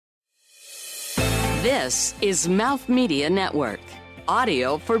This is Mouth Media Network,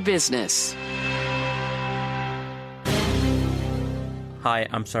 audio for business. Hi,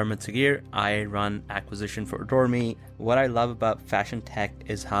 I'm Sarmad Saghir. I run acquisition for Adore Me. What I love about fashion tech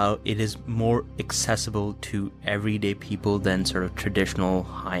is how it is more accessible to everyday people than sort of traditional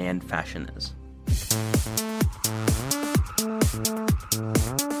high-end fashion is.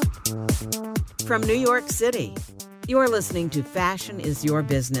 From New York City, you're listening to Fashion is Your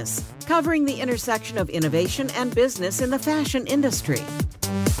Business, covering the intersection of innovation and business in the fashion industry.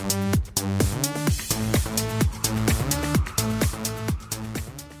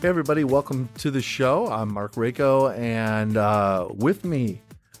 Hey everybody, welcome to the show. I'm Mark Rako, and with me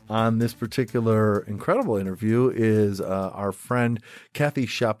on this particular incredible interview is our friend Kathy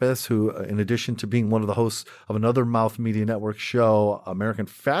Shapis, who, in addition to being one of the hosts of another Mouth Media Network show, American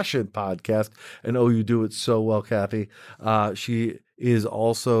Fashion Podcast, and oh, you do it so well, Kathy. She is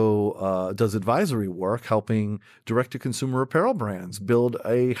also does advisory work helping direct-to-consumer apparel brands build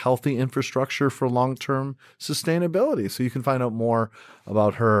a healthy infrastructure for long-term sustainability. So you can find out more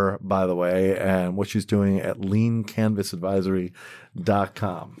about her, by the way, and what she's doing at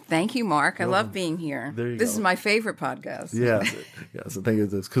leancanvasadvisory.com. Thank you, Mark. I love being here. This is my favorite podcast. Yes. The thing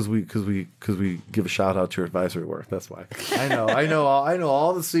is, because we give a shout out to your advisory work. That's why. I know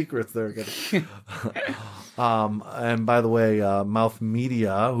all the secrets they're getting. And by the way, Mouth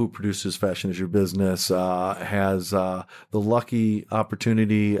Media, who produces Fashion is Your Business, has the lucky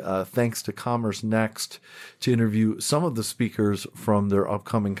opportunity, thanks to Commerce Next, to interview some of the speakers from their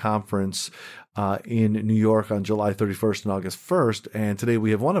upcoming conference in New York on July 31st and August 1st. And today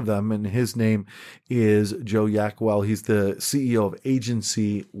we have one of them, and his name is Joe Yackwell. He's the CEO of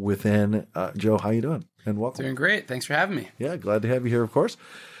Agency Within. Joe, how you doing? And welcome. Doing great. Thanks for having me. Yeah, glad to have you here, of course.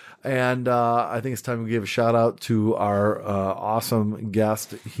 And I think it's time we give a shout out to our awesome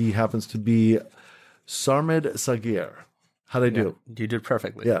guest. He happens to be Sarmad Saghir. How'd I do? You did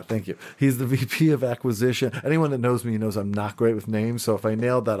perfectly. Yeah, thank you. He's the VP of Acquisition. Anyone that knows me knows I'm not great with names, so if I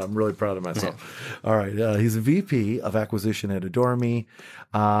nailed that, I'm really proud of myself. All right, he's a VP of Acquisition at Adore Me.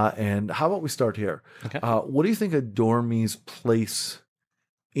 And how about we start here? Okay. What do you think Adore Me's place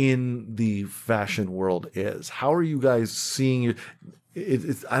in the fashion world is? How are you guys seeing it?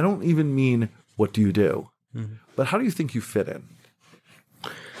 I don't even mean what do you do, but how do you think you fit in?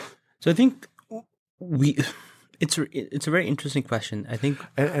 So I think it's a very interesting question. I think,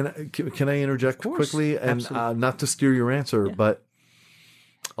 and can I interject quickly? And not to steer your answer, but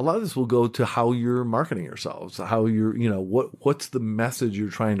a lot of this will go to how you're marketing yourselves, how you're, what's the message you're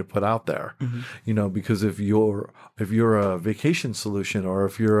trying to put out there, because if you're a vacation solution, or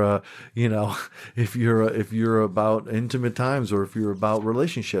if you're if you're about intimate times, or if you're about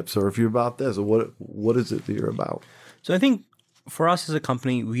relationships, or if you're about this, or what is it that you're about? So I think for us as a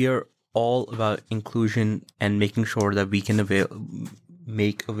company, we are all about inclusion and making sure that we can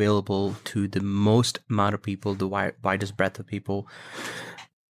make available to the most amount of people, the widest breadth of people,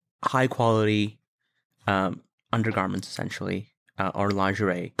 high quality undergarments, essentially, or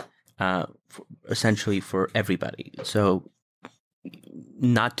lingerie, essentially for everybody. So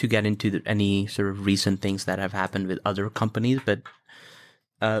not to get into any sort of recent things that have happened with other companies, but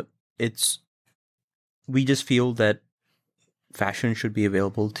we just feel that fashion should be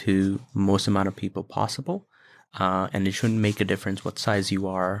available to most amount of people possible, and it shouldn't make a difference what size you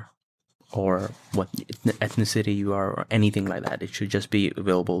are, or what ethnicity you are, or anything like that. It should just be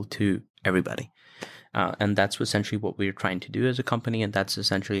available to everybody. And that's essentially what we're trying to do as a company, and that's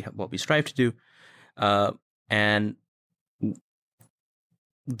essentially what we strive to do. And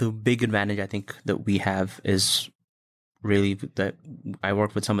the big advantage I think that we have is really that I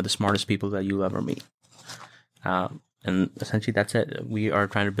work with some of the smartest people that you'll ever meet. And essentially that's it. We are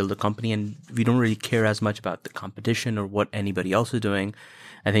trying to build a company, and we don't really care as much about the competition or what anybody else is doing.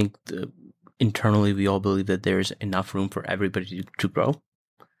 I think internally we all believe that there's enough room for everybody to grow,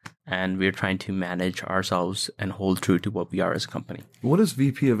 and we're trying to manage ourselves and hold true to what we are as a company. What is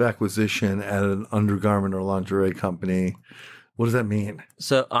VP of Acquisition at an undergarment or lingerie company? What does that mean?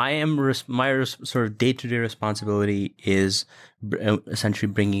 So my sort of day-to-day responsibility is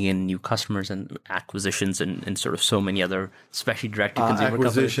essentially bringing in new customers and acquisitions and sort of so many other, especially direct-to-consumer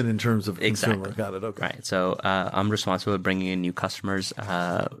acquisition companies. In terms of consumer. Exactly. Got it. Okay. Right. So I'm responsible for bringing in new customers,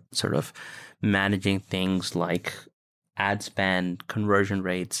 sort of managing things like ad spend, conversion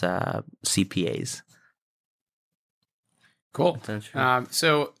rates, CPAs. Cool.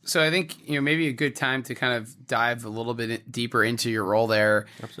 So I think maybe a good time to kind of dive a little bit deeper into your role there.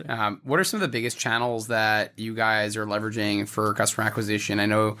 Absolutely. What are some of the biggest channels that you guys are leveraging for customer acquisition? I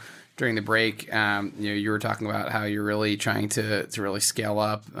know during the break, you were talking about how you're really trying to really scale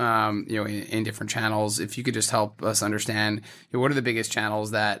up, in different channels. If you could just help us understand, what are the biggest channels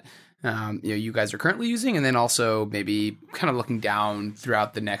that you guys are currently using, and then also maybe kind of looking down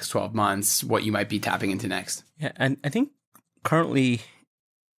throughout the next 12 months, what you might be tapping into next. Yeah, and I think currently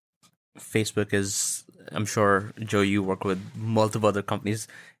Facebook is, I'm sure, Joe, you work with multiple other companies.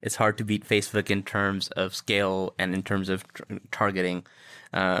 It's hard to beat Facebook in terms of scale and in terms of targeting.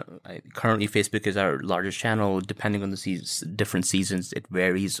 Currently, Facebook is our largest channel. Depending on the different seasons, it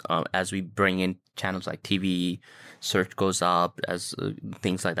varies as we bring in channels like TV, search goes up, as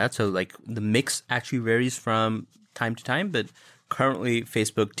things like that. So like the mix actually varies from time to time, but currently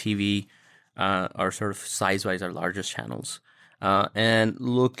Facebook, TV are sort of size-wise our largest channels. And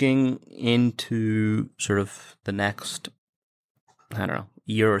looking into sort of the next,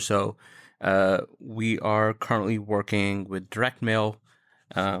 year or so, we are currently working with direct mail,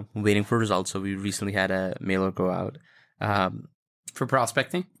 waiting for results. So we recently had a mailer go out. For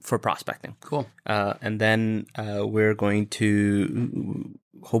prospecting? For prospecting. Cool. And then we're going to,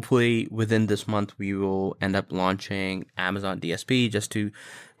 hopefully within this month, we will end up launching Amazon DSP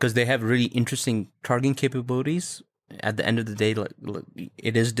because they have really interesting targeting capabilities. At the end of the day,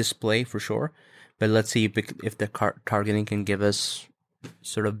 it is display for sure, but let's see if the targeting can give us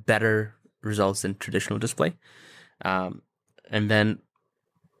sort of better results than traditional display. And then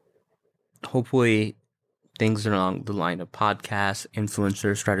hopefully things along the line of podcasts,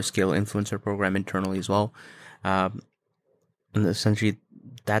 influencers, try to scale influencer program internally as well. And essentially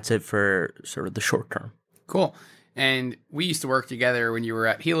that's it for sort of the short term. Cool. And we used to work together when you were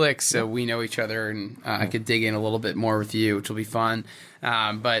at Helix, so we know each other, and I could dig in a little bit more with you, which will be fun.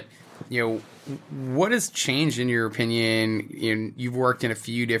 But, what has changed in your opinion? You've worked in a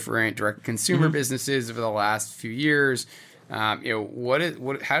few different direct consumer businesses over the last few years. How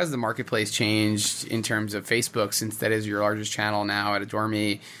has the marketplace changed in terms of Facebook, since that is your largest channel now at Adore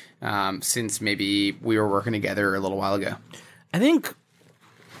Me, since maybe we were working together a little while ago? I think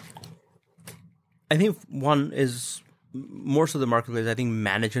one is more so the marketplace. I think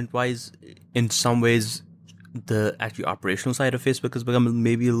management-wise, in some ways, the actually operational side of Facebook has become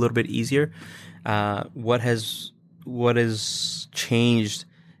maybe a little bit easier. What has changed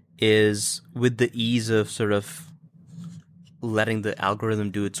is with the ease of sort of letting the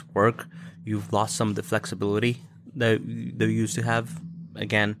algorithm do its work, you've lost some of the flexibility that we used to have.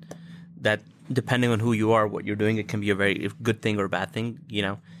 Again, that depending on who you are, what you're doing, it can be a very good thing or a bad thing,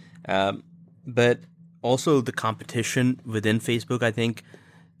 but also the competition within Facebook. I think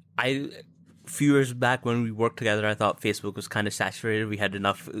a few years back when we worked together, I thought Facebook was kind of saturated. We had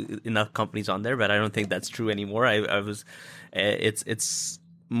enough companies on there, but I don't think that's true anymore. It's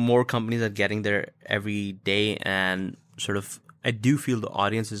more companies are getting there every day, and sort of I do feel the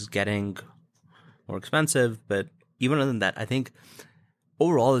audience is getting more expensive. But even other than that, I think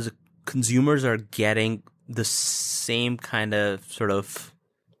overall as consumers are getting the same kind of sort of,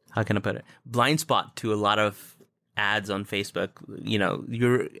 how can I put it, blind spot to a lot of ads on Facebook.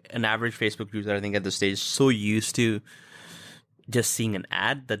 You're an average Facebook user, I think, at this stage, so used to just seeing an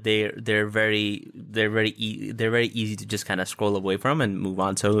ad that they're very easy to just kind of scroll away from and move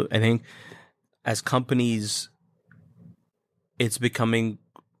on. So I think as companies, it's becoming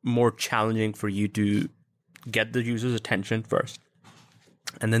more challenging for you to get the user's attention first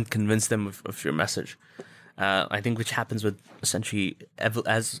and then convince them of your message. I think which happens with essentially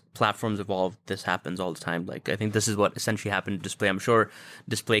as platforms evolve, this happens all the time. Like I think this is what essentially happened to display. I'm sure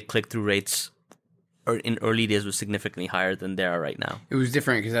display click-through rates in early days was significantly higher than they are right now. It was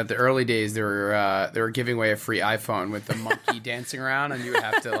different because at the early days they were giving away a free iPhone with the monkey dancing around, and you would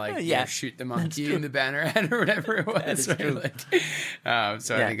have to shoot the monkey in the banner ad or whatever it was. Right? I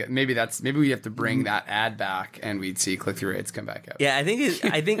think maybe we have to bring that ad back, and we'd see click-through rates come back up. Yeah, I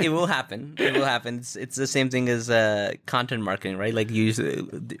think it will happen. It will happen. It's the same thing as content marketing, right? Like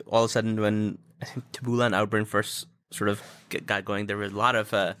all of a sudden when I think Taboola and Outbrain first sort of got going, there was a lot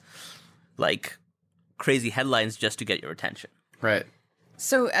of crazy headlines just to get your attention. Right.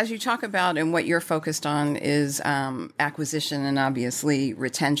 So as you talk about and what you're focused on is acquisition and obviously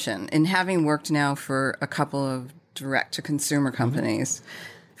retention. And having worked now for a couple of direct-to-consumer companies,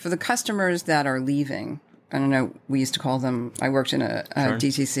 for the customers that are leaving, I don't know, we used to call them, I worked in a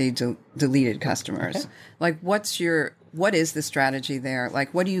DTC deleted customers. Okay. Like what is the strategy there?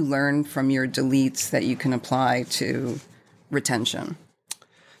 Like what do you learn from your deletes that you can apply to retention?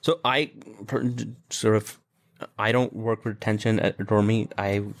 So I don't work with retention at Adore Me.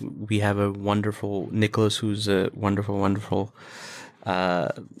 We have a wonderful Nicholas, who's a wonderful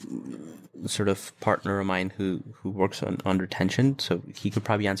sort of partner of mine who works on retention, so he could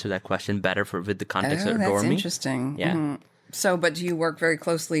probably answer that question better with the context of that's Dormy. interesting. Yeah. Mhm. So, but do you work very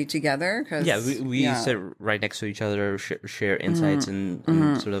closely together? 'Cause, Yeah, we sit right next to each other, share insights,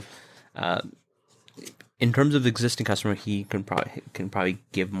 and sort of. In terms of existing customer, he can probably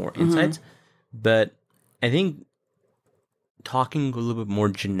give more insights, but I think talking a little bit more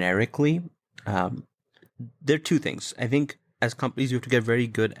generically, there are two things. I think as companies, you have to get very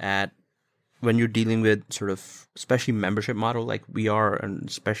good at when you're dealing with sort of, especially membership model like we are, and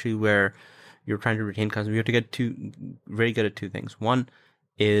especially where you're trying to retain customers, you have to get very good at two things. One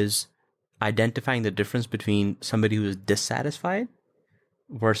is identifying the difference between somebody who is dissatisfied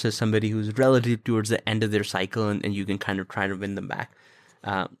versus somebody who's relative towards the end of their cycle, and you can kind of try to win them back.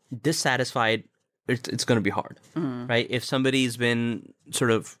 Dissatisfied, it's going to be hard, right? If somebody's been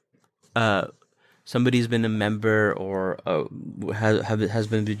sort of, somebody's been a member or has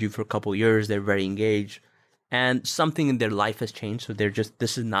been with you for a couple of years, they're very engaged, and something in their life has changed, so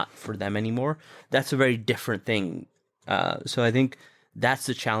this is not for them anymore. That's a very different thing. So I think that's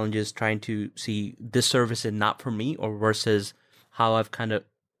the challenge, is trying to see this service is not for me, or versus how I've kind of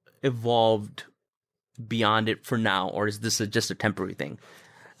evolved beyond it for now, or is this just a temporary thing?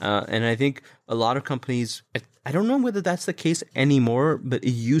 And I think a lot of companies, I don't know whether that's the case anymore, but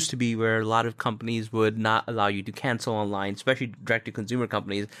it used to be where a lot of companies would not allow you to cancel online, especially direct-to-consumer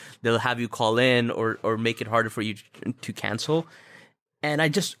companies. They'll have you call in or make it harder for you to cancel. And I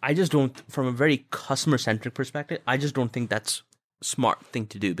just don't, from a very customer-centric perspective, I just don't think that's a smart thing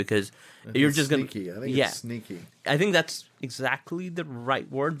to do, because you're just going to... I think it's sneaky. I think that's exactly the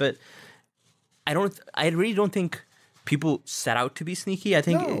right word, but I really don't think people set out to be sneaky. I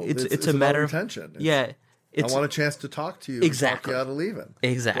think it's a matter of retention. I want a chance to talk to you, exactly, talk you out of leaving,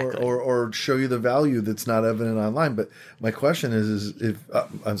 exactly, or show you the value that's not evident online. But my question is if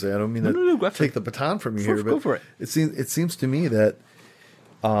I'm saying, I don't mean to take the baton from you here, but go for it. It seems to me that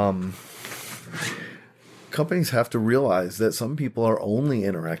companies have to realize that some people are only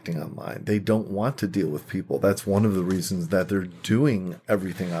interacting online. They don't want to deal with people. That's one of the reasons that they're doing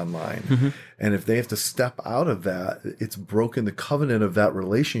everything online. Mm-hmm. And if they have to step out of that, it's broken the covenant of that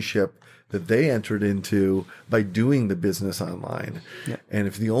relationship that they entered into by doing the business online. Yeah. And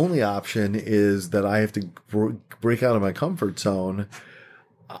if the only option is that I have to break out of my comfort zone,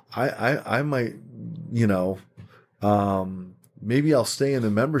 I might, maybe I'll stay in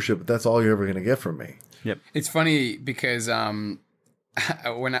the membership, but that's all you're ever going to get from me. Yep. It's funny because when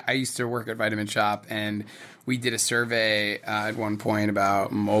I used to work at Vitamin Shoppe, and we did a survey at one point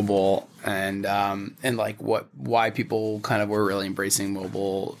about mobile and like why people kind of were really embracing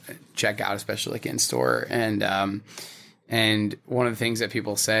mobile checkout, especially like in store. And one of the things that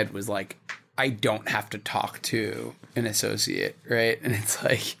people said was like, I don't have to talk to an associate, right? And it's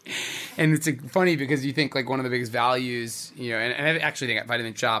like, and it's funny because you think like one of the biggest values, and I actually think at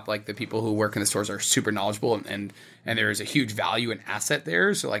Vitamin Shoppe, like the people who work in the stores are super knowledgeable, and there is a huge value and asset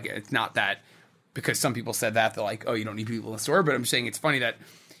there. So like, it's not that because some people said that they're like, oh, you don't need people in the store, but I'm saying it's funny that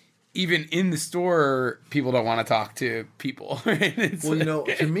even in the store, people don't want to talk to people. Right? Well,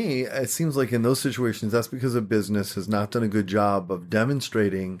 to me, it seems like in those situations, that's because a business has not done a good job of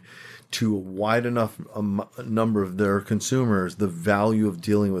demonstrating to a wide enough number of their consumers the value of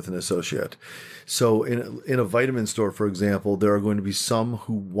dealing with an associate. So in a vitamin store, for example, there are going to be some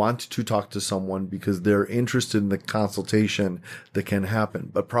who want to talk to someone because they're interested in the consultation that can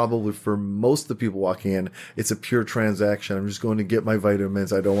happen. But probably for most of the people walking in, it's a pure transaction. I'm just going to get my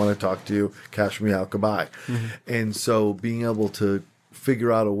vitamins. I don't want to talk to you. Cash me out. Goodbye. Mm-hmm. And so being able to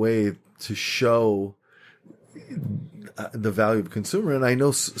figure out a way to show the value of consumer, and I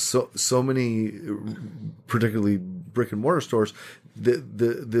know so many, particularly brick and mortar stores,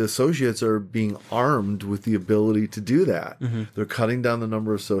 the associates are being armed with the ability to do that. Mm-hmm. They're cutting down the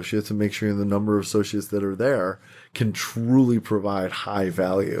number of associates and make sure the number of associates that are there can truly provide high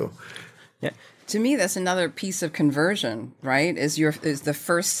value. Yeah. To me, that's another piece of conversion, right? Is the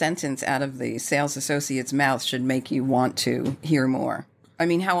first sentence out of the sales associate's mouth should make you want to hear more. I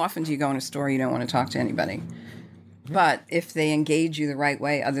mean, how often do you go in a store you don't want to talk to anybody? But if they engage you the right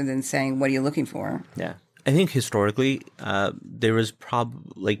way, other than saying, what are you looking for? Yeah. I think historically, there was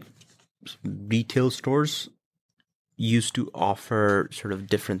probably retail stores used to offer sort of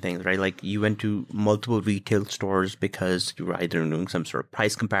different things, right? Like you went to multiple retail stores because you were either doing some sort of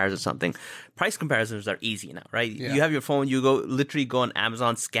price comparison or something. Price comparisons are easy now, right? Yeah. You have your phone, you literally go on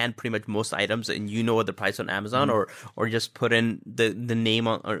Amazon, scan pretty much most items, and you know what the price on Amazon, or just put in the name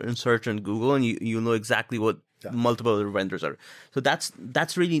or search on Google, and you know exactly what multiple other vendors are. So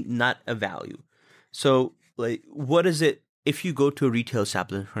that's really not a value. So like, what is it if you go to a retail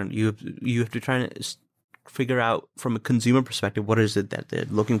establishment, you have to try and figure out from a consumer perspective what is it that they're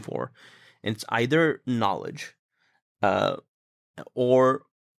looking for, and it's either knowledge, or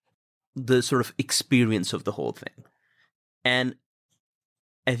the sort of experience of the whole thing. And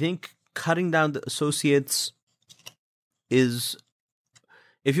I think cutting down the associates is,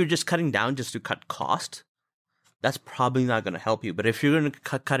 if you're just cutting down just to cut cost, that's probably not going to help you. But if you're going to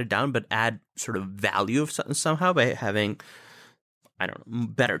cut it down, but add sort of value of somehow by having, I don't know,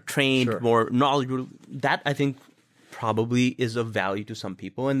 better trained, more knowledgeable, that I think probably is of value to some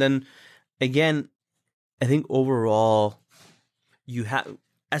people. And then again, I think overall, you have,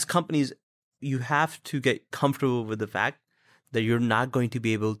 as companies, you have to get comfortable with the fact that you're not going to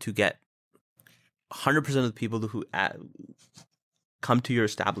be able to get 100% of the people who come to your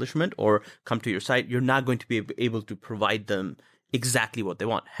establishment or come to your site. You're not going to be able to provide them exactly what they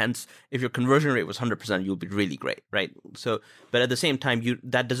want. Hence, if your conversion rate was 100%, you'll be really great, right? So, but at the same time,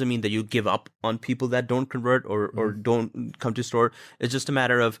 that doesn't mean that you give up on people that don't convert or don't come to store. It's just a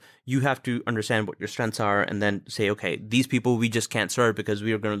matter of, you have to understand what your strengths are and then say, okay, these people we just can't serve because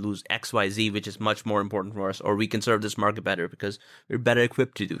we are going to lose X, Y, Z, which is much more important for us, or we can serve this market better because we're better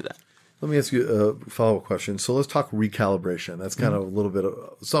equipped to do that. Let me ask you a follow-up question. So let's talk recalibration. That's kind of a little bit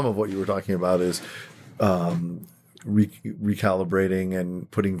of, some of what you were talking about is recalibrating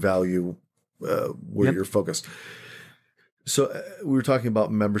and putting value where you're focused. So we were talking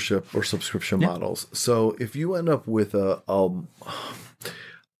about membership or subscription models. So if you end up with a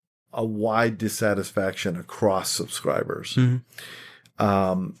wide dissatisfaction across subscribers,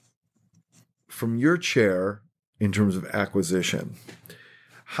 from your chair in terms of acquisition,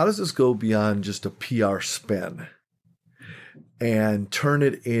 how does this go beyond just a PR spin and turn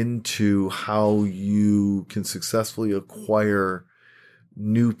it into how you can successfully acquire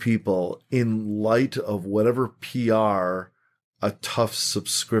new people in light of whatever PR a tough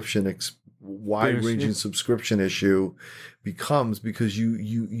subscription, wide-ranging subscription issue becomes? Because you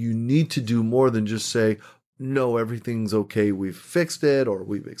need to do more than just say, no, everything's okay, we've fixed it, or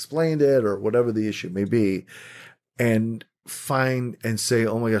we've explained it, or whatever the issue may be, and find and say,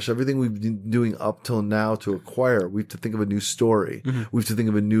 oh my gosh, everything we've been doing up till now to acquire, we have to think of a new story. We have to think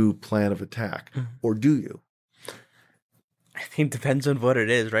of a new plan of attack. Or do you? I think it depends on what it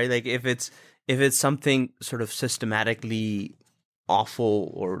is, right? Like if it's something sort of systematically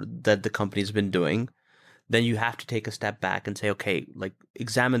awful or that the company's been doing, then you have to take a step back and say, okay, like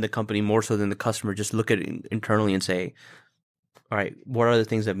examine the company more so than the customer. Just look at it internally and say, all right, what are the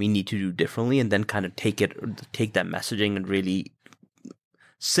things that we need to do differently? And then kind of take that messaging and really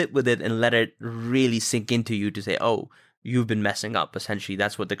sit with it and let it really sink into you to say, oh, you've been messing up. Essentially,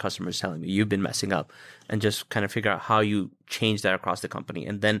 that's what the customer is telling me. You've been messing up, and just kind of figure out how you change that across the company.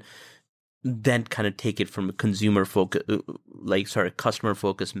 And then kind of take it from a customer focused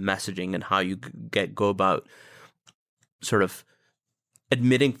messaging and how you go about sort of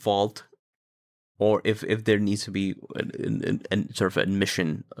admitting fault, or if there needs to be an sort of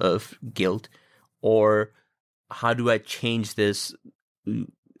admission of guilt, or how do I change this?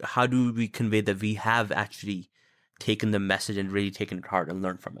 How do we convey that we have actually taken the message and really taken it hard and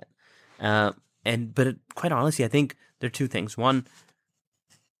learned from it? But quite honestly, I think there are two things. One,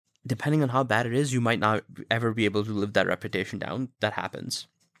 depending on how bad it is, you might not ever be able to live that reputation down. That happens.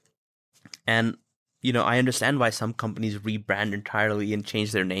 And, I understand why some companies rebrand entirely and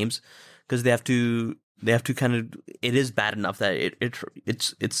change their names, because they have to kind of, it is bad enough that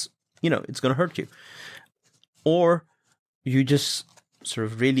it's going to hurt you. Or you just sort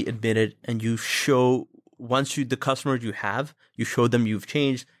of really admit it, and you show, the customers you have, you show them you've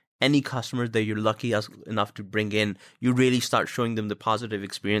changed. Any customers that you're lucky enough to bring in, you really start showing them the positive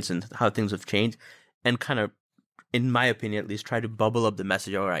experience and how things have changed, and kind of, in my opinion at least, try to bubble up the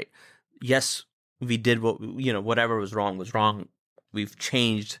message. All right, yes, we did whatever was wrong. We've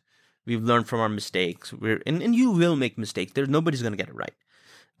changed. We've learned from our mistakes. And you will make mistakes. Nobody's going to get it right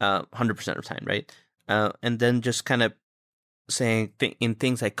 100% of the time, right? And then just kind of saying in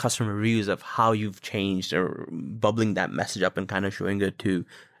things like customer reviews of how you've changed, or bubbling that message up and kind of showing it to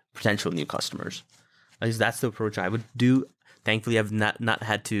potential new customers. At least that's the approach I would do. Thankfully, I've not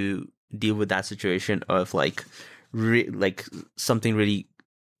had to deal with that situation of like something really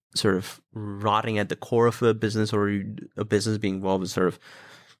sort of rotting at the core of a business, or a business being involved with sort of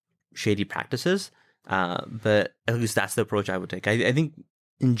shady practices. But at least that's the approach I would take. I think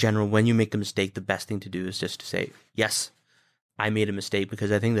in general, when you make a mistake, the best thing to do is just to say, yes, I made a mistake,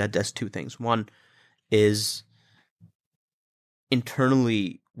 because I think that does two things. One is,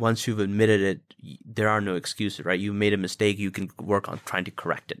 internally, once you've admitted it, there are no excuses, right? You made a mistake. You can work on trying to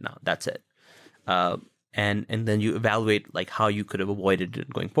correct it now. That's it. and then you evaluate like how you could have avoided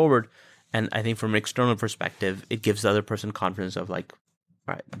it going forward. And I think from an external perspective, it gives the other person confidence of like,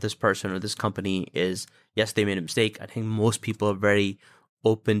 all right, this person or this company is, yes, they made a mistake. I think most people are very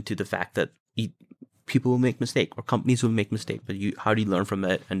open to the fact that people will make mistake or companies will make mistake, but how do you learn from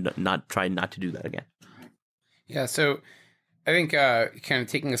it and not try not to do that again? Yeah. So I think kind of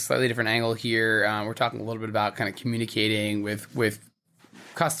taking a slightly different angle here, we're talking a little bit about kind of communicating with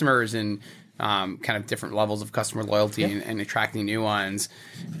customers and kind of different levels of customer loyalty and attracting new ones.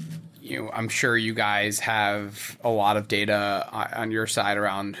 I'm sure you guys have a lot of data on your side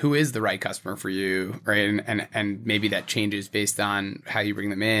around who is the right customer for you, right? And maybe that changes based on how you bring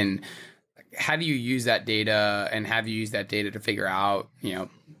them in. How do you use that data, and have you used that data to figure out,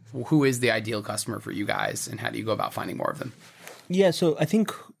 who is the ideal customer for you guys, and how do you go about finding more of them? Yeah, so I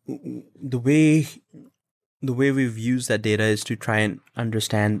think the way we've used that data is to try and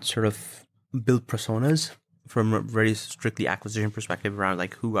understand, sort of build personas from a very strictly acquisition perspective around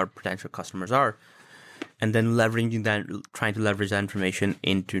like who our potential customers are, and then trying to leverage that information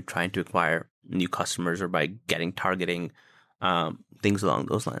into trying to acquire new customers or by targeting things along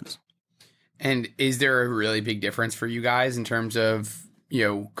those lines. And is there a really big difference for you guys in terms of,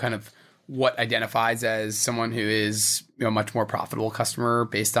 kind of what identifies as someone who is, a much more profitable customer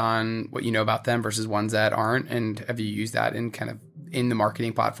based on what you know about them versus ones that aren't? And have you used that in the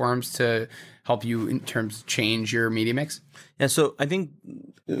marketing platforms to help you in terms of change your media mix? Yeah, so I think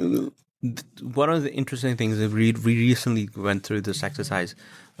one of the interesting things is we recently went through this exercise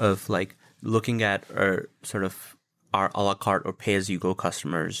of like looking at our a la carte or pay-as-you-go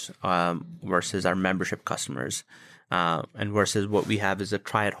customers versus our membership customers, and versus what we have is a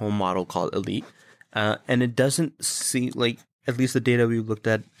try-at-home model called Elite. And it doesn't seem like, at least the data we looked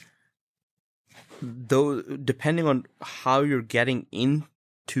at, though, depending on how you're getting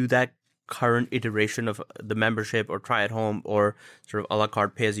into that current iteration of the membership or try-at-home or sort of a la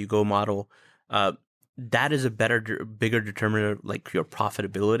carte pay-as-you-go model, that is a bigger determiner like your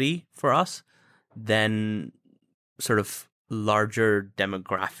profitability for us than sort of larger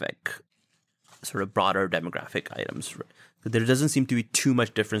demographic, sort of broader demographic items. There doesn't seem to be too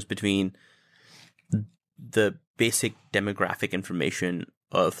much difference between the basic demographic information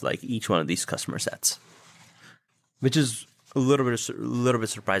of like each one of these customer sets, which is a little bit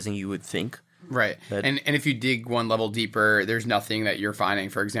surprising, you would think. Right. And if you dig one level deeper, there's nothing that you're finding,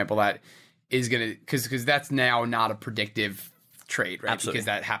 for example, that is going to, because that's now not a predictive trade, right? Absolutely. Because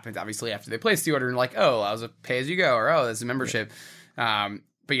that happens obviously after they place the order and like, oh, I was a pay as you go, or oh, that's a membership. Yeah.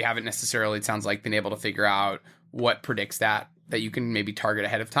 But you haven't necessarily, it sounds like, been able to figure out what predicts that you can maybe target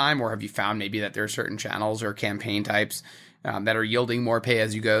ahead of time, or have you found maybe that there are certain channels or campaign types that are yielding more pay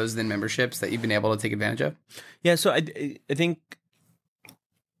as you goes than memberships that you've been able to take advantage of? Yeah, so I think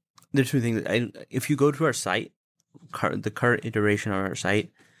there's two things. If you go to our site, the current iteration on our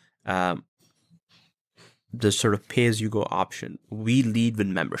site, the sort of pay as you go option, we lead with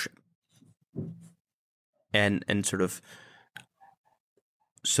membership, and sort of,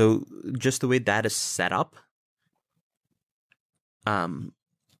 so just the way that is set up,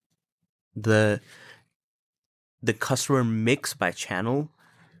 the customer mix by channel,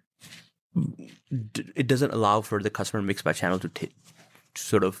 it doesn't allow for the customer mix by channel to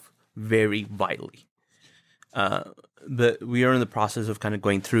sort of vary widely. But we are in the process of kind of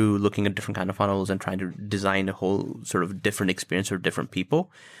going through, looking at different kind of funnels and trying to design a whole sort of different experience for different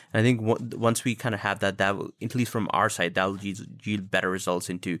people. And I think once we kind of have that will, at least from our side, that will yield better results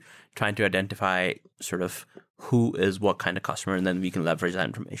into trying to identify sort of who is what kind of customer, and then we can leverage that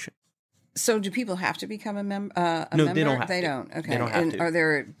information. So do people have to become a member? No, they don't have They to. don't. Okay. They don't have to. Are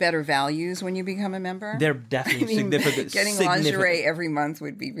there better values when you become a member? They're definitely significant. Getting lingerie every month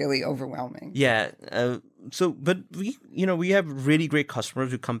would be really overwhelming. Yeah. But we have really great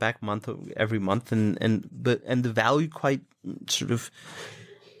customers who come back every month, and the value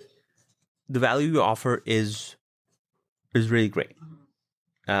the value you offer is really great,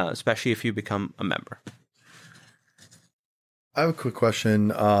 especially if you become a member. I have a quick question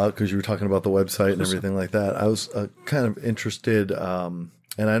because you were talking about the website and everything like that. I was kind of interested, and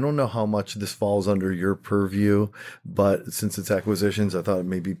I don't know how much this falls under your purview, but since it's acquisitions, I thought it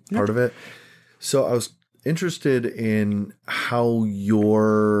may be part of it. So I was interested in how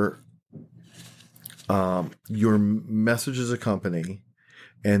your message as a company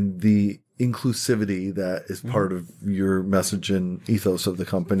and the inclusivity that is part of your message and ethos of the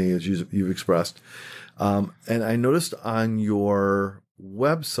company, as you've expressed. And I noticed on your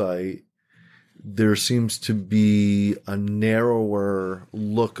website, there seems to be a narrower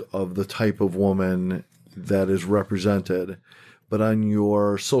look of the type of woman that is represented, but on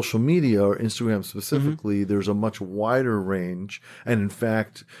your social media or Instagram specifically, there's a much wider range. And in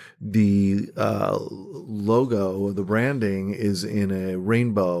fact, the logo, the branding is in a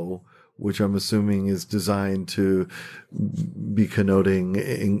rainbow, which I'm assuming is designed to be connoting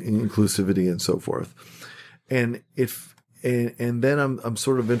inclusivity and so forth. And then I'm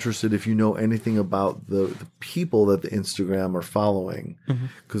sort of interested if you know anything about the people that the Instagram are following,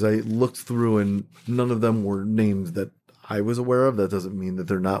 because I looked through and none of them were names that I was aware of. That doesn't mean that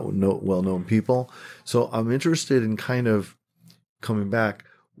they're not well-known people. So I'm interested in kind of coming back.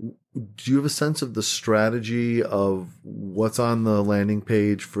 Do you have a sense of the strategy of what's on the landing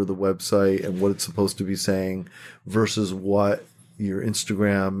page for the website and what it's supposed to be saying versus what your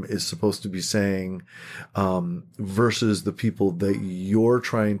Instagram is supposed to be saying, versus the people that you're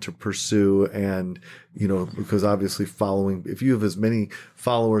trying to pursue? And, because obviously if you have as many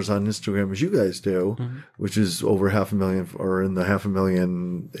followers on Instagram as you guys do, which is over 500,000 or in the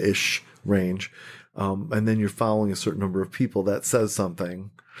 500,000-ish range, and then you're following a certain number of people, that says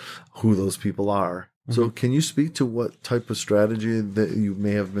something who those people are. So can you speak to what type of strategy that you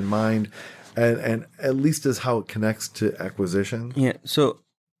may have in mind? And at least as how it connects to acquisition. Yeah. So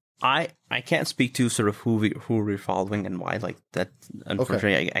I can't speak to sort of who we're following and why. Like that,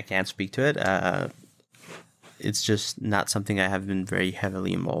 unfortunately, I can't speak to it. It's just not something I have been very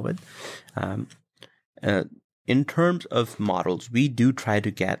heavily involved with. In terms of models, we do try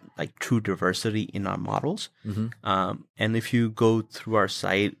to get like true diversity in our models. And if you go through our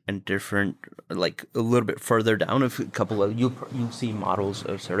site and different, like a little bit further down, you'll see models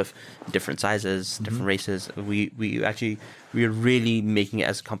of sort of different sizes, different races. We are really making it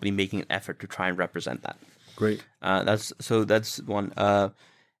as a company, making an effort to try and represent that. Great. That's one.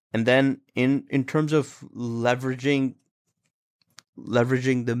 And then in terms of leveraging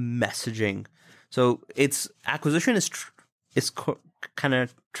the messaging. So acquisition is kind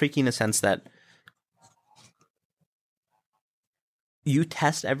of tricky in a sense that you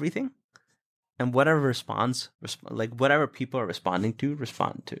test everything, and whatever whatever people are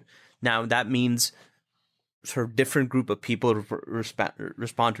respond to. Now that means sort of different group of people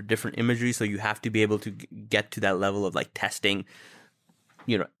respond to different imagery, so you have to be able to get to that level of like testing.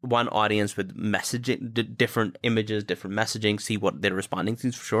 One audience with messaging, different images, different messaging, see what they're responding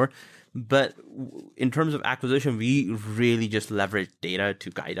to for sure. But in terms of acquisition, we really just leverage data to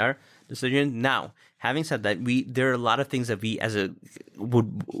guide our decision. Now, having said that, there are a lot of things that we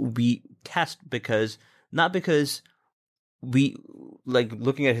test not because we like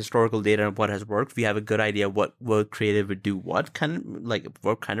looking at historical data and what has worked. We have a good idea what creative would do what kind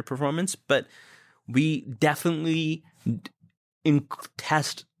of performance, but we definitely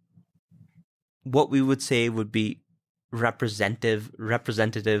test what we would say would be representative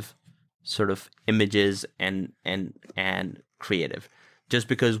sort of images and creative, just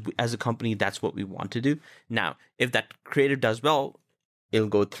because as a company that's what we want to do. Now, if that creative does well, it'll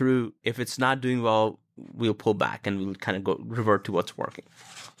go through. If it's not doing well, we'll pull back and we'll kind of revert to what's working.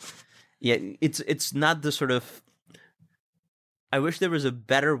 Yeah, it's not the sort of. I wish there was a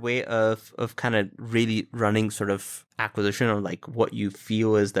better way of kind of really running sort of acquisition, or like what you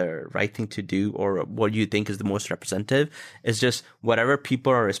feel is the right thing to do, or what you think is the most representative. It's just whatever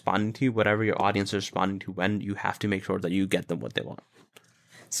people are responding to, whatever your audience is responding to, when you have to make sure that you get them what they want.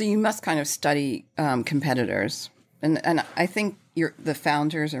 So you must kind of study competitors. And I think the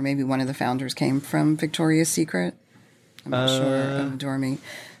founders, or maybe one of the founders, came from Victoria's Secret. I'm not sure. Dormy.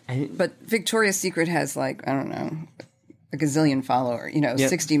 But Victoria's Secret has like, I don't know, a gazillion followers,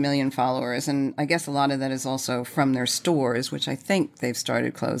 60 million followers. And I guess a lot of that is also from their stores, which I think they've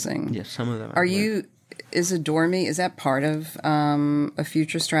started closing. Yes, some of them. Is Adore Me, is that part of a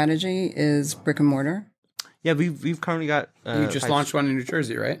future strategy, is brick and mortar? Yeah, we've currently got... you just launched one in New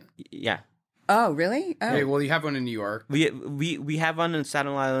Jersey, right? Yeah. Oh, really? Oh. Okay, well, you have one in New York. We have one in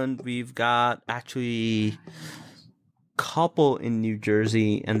Staten Island. We've got actually... couple in New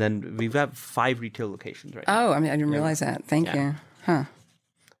Jersey, and then we've got 5 retail locations right now. Oh, I didn't realize that. Thank you. Huh.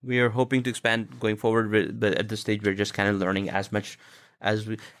 We are hoping to expand going forward, but at this stage we're just kind of learning as much as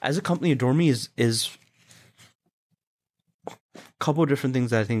a company. Adore Me is a couple of different things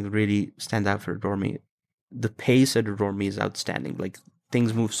that I think really stand out for Adore Me. The pace at Adore Me is outstanding. Like,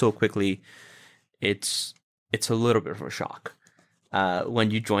 things move so quickly. It's a little bit of a shock when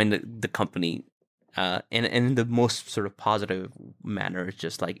you join the company. And in the most sort of positive manner, it's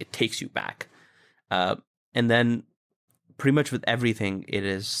just like it takes you back. And then pretty much with everything, it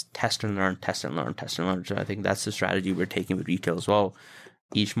is test and learn, test and learn, test and learn. So I think that's the strategy we're taking with retail as well.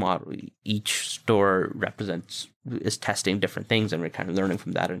 Each model, each store is testing different things, and we're kind of learning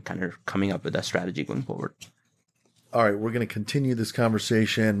from that and kind of coming up with that strategy going forward. All right, we're going to continue this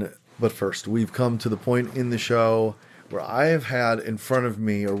conversation. But first, we've come to the point in the show where I have had in front of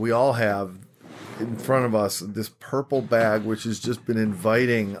me, or we all have in front of us, this purple bag, which has just been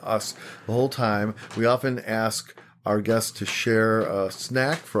inviting us the whole time. We often ask our guests to share a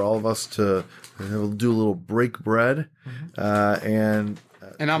snack for all of us to do a little break bread. And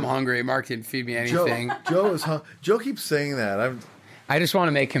I'm hungry. Mark didn't feed me anything. Joe keeps saying that. I just want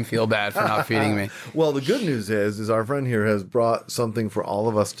to make him feel bad for not feeding me. Well, the good news is our friend here has brought something for all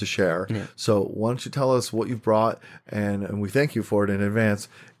of us to share. Yeah. So why don't you tell us what you've brought, and we thank you for it in advance,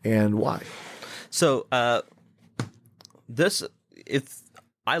 and why. So I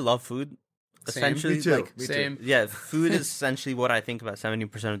love food. Essentially, Me too. like Me Same. too. Yeah, food is essentially what I think about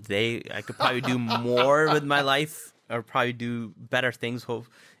 70% of the day. I could probably do more with my life, or probably do better things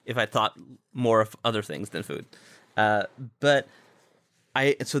if I thought more of other things than food. But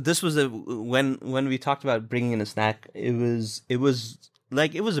this was when we talked about bringing in a snack, it was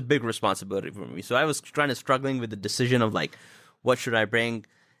a big responsibility for me. So I was struggling with the decision of like, what should I bring,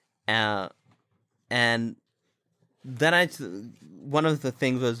 and then one of the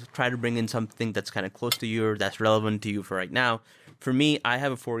things was try to bring in something that's kind of close to you or that's relevant to you for right now. For me, I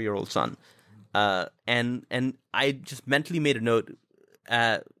have a 4-year-old son, and I just mentally made a note.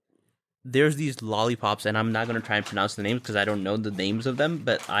 There's these lollipops, and I'm not going to try and pronounce the names because I don't know the names of them,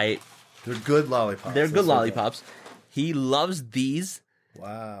 but they're good lollipops. They're good lollipops. He loves these.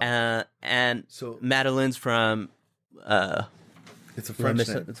 Wow. And so Madeline's from it's a French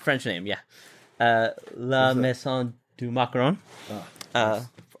name. It's a French name, yeah. La Maison du Macaron.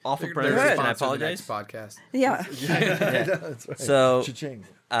 Awful pronunciation, I apologize. Podcast. Yeah. That's right. So, Cha-ching.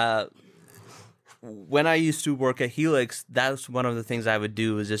 when I used to work at Helix, that's one of the things I would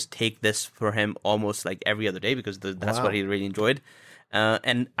do, is just take this for him almost like every other day, because that's what he really enjoyed.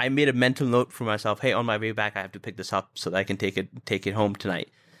 And I made a mental note for myself, hey, on my way back, I have to pick this up so that I can take it home tonight.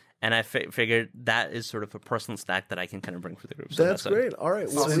 And I figured that is sort of a personal snack that I can kind of bring for the group. So that's great. All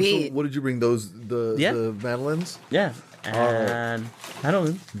right. Well, Sweet. so what did you bring? The Madeleines? Yeah. And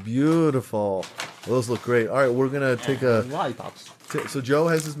Madeleine. Beautiful. Those look great. All right, we're going to take a... lollipops. So Joe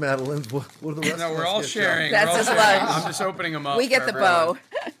has his Madeleines. What are the rest No, of we're us all get, sharing. That's We're all his sharing. lunch. I'm just opening them up. We get for the everyone.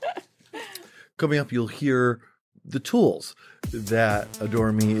 bow. Coming up, you'll hear the tools that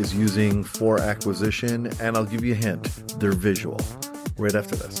Adore Me is using for acquisition, and I'll give you a hint. They're visual. Right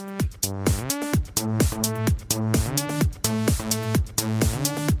after this.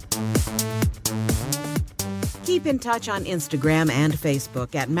 Keep in touch on Instagram and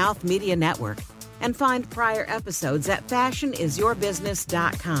Facebook at Mouth Media Network, and find prior episodes at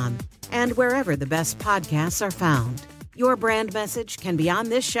fashionisyourbusiness.com and wherever the best podcasts are found. Your brand message can be on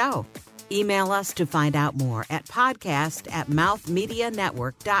this show. Email us to find out more at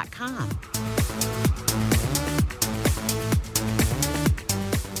podcast@mouthmedianetwork.com.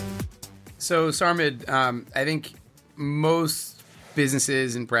 So, Sarmad, I think most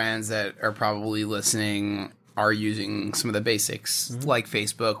businesses and brands that are probably listening are using some of the basics, like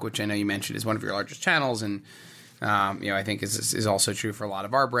Facebook, which I know you mentioned is one of your largest channels, and I think is also true for a lot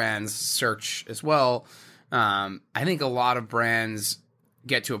of our brands. Search as well. I think a lot of brands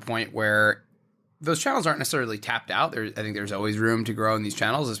get to a point where those channels aren't necessarily tapped out. I think there's always room to grow in these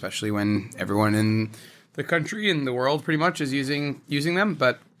channels, especially when everyone in the country and the world pretty much is using them,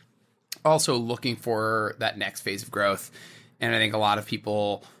 but also looking for that next phase of growth. And I think a lot of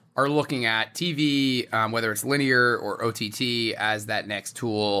people are looking at TV, whether it's linear or OTT, as that next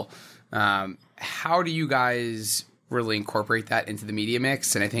tool. How do you guys really incorporate that into the media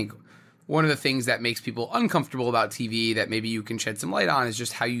mix? And I think one of the things that makes people uncomfortable about TV that maybe you can shed some light on is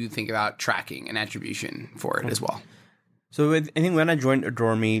just how you think about tracking and attribution for it as well. So I think when I joined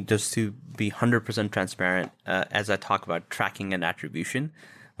Adore Me, just to be 100% transparent, as I talk about tracking and attribution,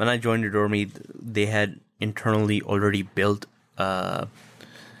 when I joined Adore Me, they had internally already built an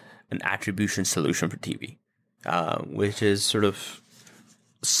attribution solution for TV, which is sort of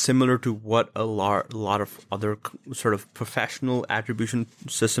similar to what a lot of other sort of professional attribution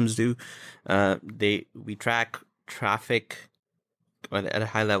systems do. We track traffic at a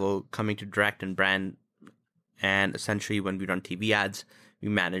high level coming to direct and brand, and essentially when we run TV ads, we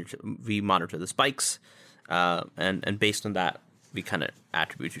monitor the spikes, and based on that, we kind of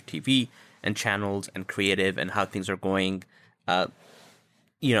attribute to TV and channels and creative and how things are going. So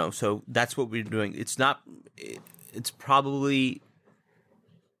that's what we're doing. It's probably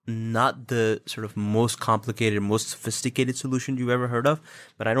not the sort of most complicated, most sophisticated solution you've ever heard of,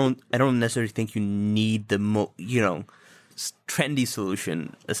 but I don't necessarily think you need the trendy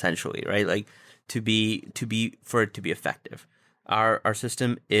solution, essentially, right? Like for it to be effective. Our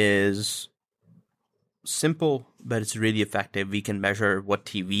system is simple, but it's really effective. We can measure what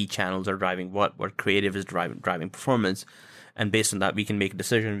TV channels are driving what creative is driving performance, and based on that, we can make a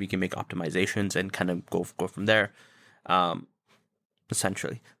decision. We can make optimizations and kind of go from there.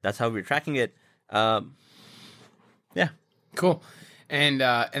 Essentially, that's how we're tracking it. Yeah, cool. And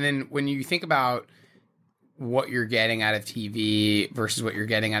then when you think about what you're getting out of TV versus what you're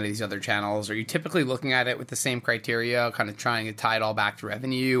getting out of these other channels, are you typically looking at it with the same criteria, kind of trying to tie it all back to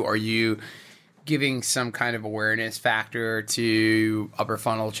revenue? Or are you giving some kind of awareness factor to upper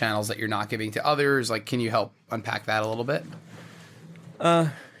funnel channels that you're not giving to others? Like, can you help unpack that a little bit?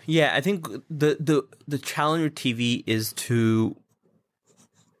 Yeah, I think the challenge with TV is to,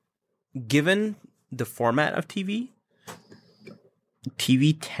 given the format of TV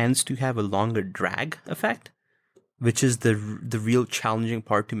tends to have a longer drag effect, which is the real challenging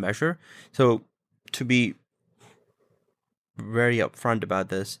part to measure. So to be very upfront about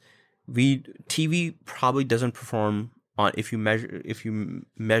this, TV probably doesn't perform on if you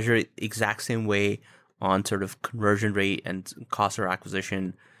measure it exact same way on sort of conversion rate and cost of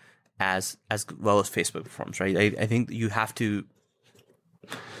acquisition as well as Facebook performs, right? I think you have to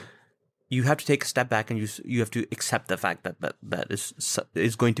take a step back and you have to accept the fact that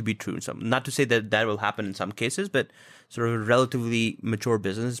is going to be true in some. Not to say that will happen in some cases, but sort of a relatively mature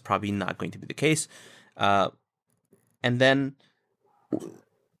business is probably not going to be the case. And then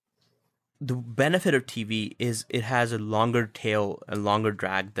the benefit of TV is it has a longer tail, a longer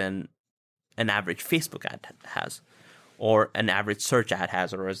drag than an average Facebook ad has, or an average search ad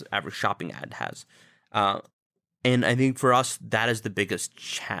has, or an average shopping ad has. And I think for us, that is the biggest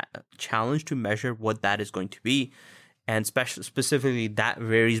challenge to measure what that is going to be. And specifically, that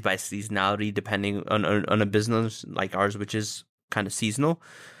varies by seasonality depending on a business like ours, which is kind of seasonal.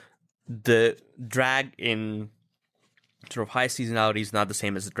 The drag in sort of high seasonality is not the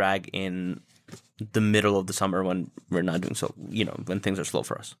same as the drag in the middle of the summer when we're not doing so, when things are slow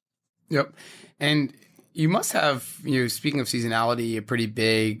for us. Yep. And you must have, speaking of seasonality, a pretty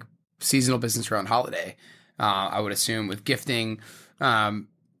big seasonal business around holiday. I would assume with gifting, how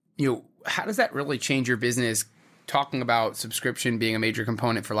does that really change your business? Talking about subscription being a major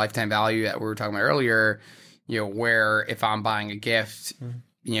component for lifetime value that we were talking about earlier, where if I'm buying a gift,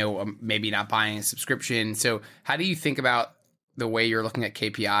 I'm maybe not buying a subscription. So how do you think about the way you're looking at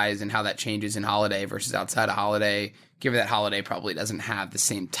KPIs and how that changes in holiday versus outside of holiday, given that holiday probably doesn't have the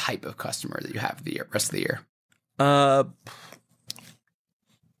same type of customer that you have the rest of the year?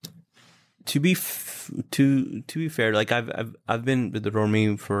 To be fair, like I've been with the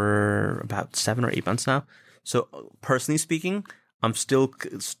Romy for about 7 or 8 months now. So personally speaking, I'm still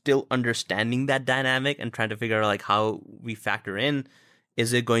understanding that dynamic and trying to figure out like how we factor in.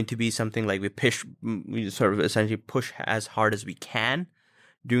 Is it going to be something like we sort of essentially push as hard as we can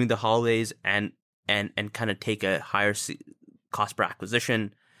during the holidays and kind of take a higher cost per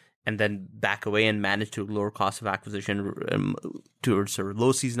acquisition and then back away and manage to lower cost of acquisition towards sort of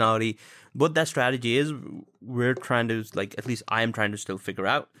low seasonality? What that strategy is, we're trying to, like, at least I am trying to still figure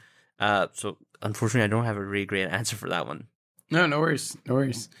out. So unfortunately, I don't have a really great answer for that one. No worries. No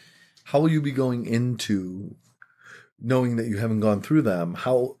worries. How will you be going into knowing that you haven't gone through them?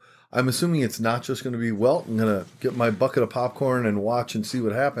 I'm assuming it's not just going to be, well, I'm going to get my bucket of popcorn and watch and see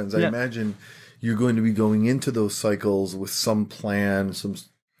what happens. I imagine you're going to be going into those cycles with some plan,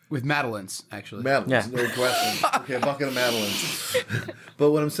 with Madeleines, actually. Madeleines, no question. Okay, a bucket of Madeleines.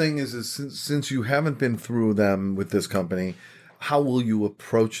 But what I'm saying is since you haven't been through them with this company, how will you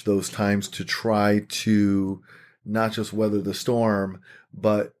approach those times to try to not just weather the storm,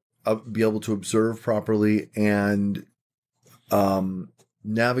 but be able to observe properly and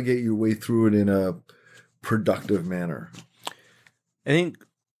navigate your way through it in a productive manner? I think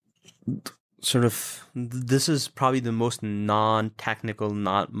sort of this is probably the most non-technical,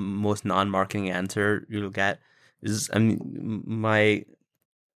 most non-marketing answer you'll get. I'm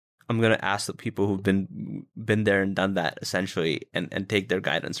going to ask the people who've been there and done that essentially and take their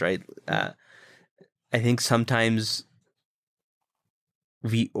guidance, right? I think sometimes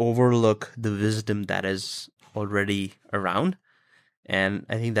we overlook the wisdom that is already around. And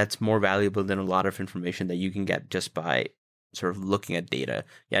I think that's more valuable than a lot of information that you can get just by sort of looking at data.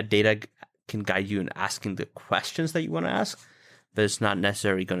 Yeah, data can guide you in asking the questions that you want to ask, but it's not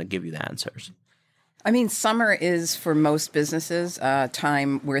necessarily going to give you the answers. I mean, summer is for most businesses a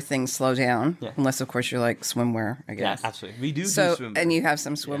time where things slow down, unless of course you're like swimwear, I guess. Yeah, absolutely. We do swimwear. And you have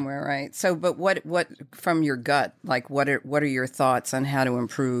some swimwear, right? So, but what from your gut, like what are your thoughts on how to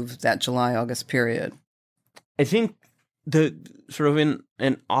improve that July-August period? I think the sort of in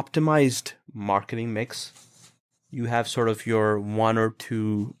an optimized marketing mix, you have sort of your 1 or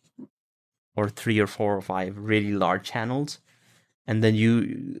 2 or 3 or 4 or 5 really large channels, and then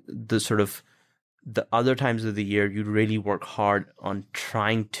the other times of the year you really work hard on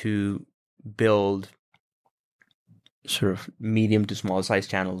trying to build sort of medium to small size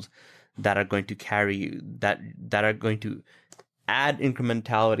channels that are going to that are going to add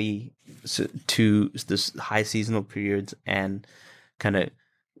incrementality to this high seasonal periods and kind of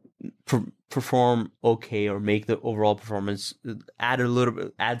perform okay, or make the overall performance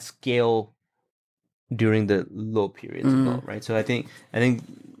add scale during the low periods as well, right? So I think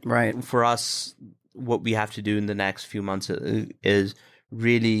Right. for us, what we have to do in the next few months is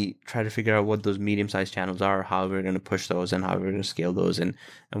really try to figure out what those medium-sized channels are, how we're going to push those, and how we're going to scale those, and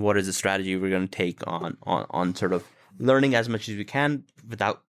what is the strategy we're going to take on sort of learning as much as we can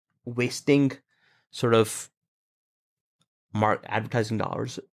without wasting sort of advertising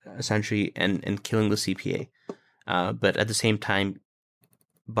dollars, essentially, and killing the CPA. But at the same time,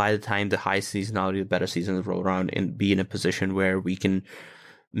 by the time the high seasonality, the better seasons roll around, and be in a position where we can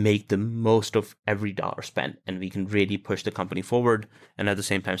make the most of every dollar spent, and we can really push the company forward, and at the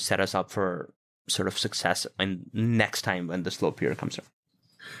same time set us up for sort of success and next time when the slow period comes in.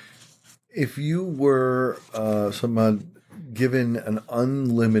 If you were someone given an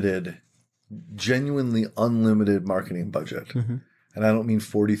genuinely unlimited marketing budget, and I don't mean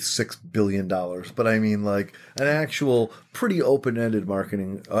 $46 billion, but I mean like an actual pretty open-ended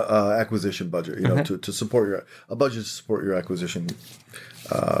marketing acquisition budget, to support a budget to support your acquisition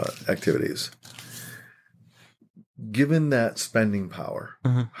activities. Given that spending power,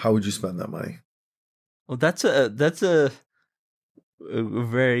 how would you spend that money? Well, that's a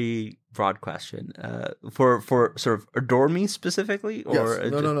very broad question. For sort of Adore Me specifically, or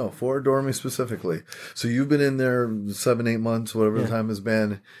yes. No, for Adore Me specifically. So you've been in there 7-8 months, whatever the time has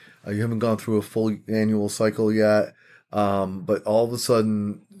been. You haven't gone through a full annual cycle yet, but all of a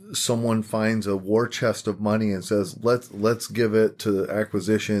sudden someone finds a war chest of money and says, let's give it to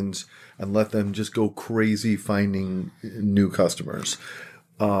acquisitions and let them just go crazy finding new customers.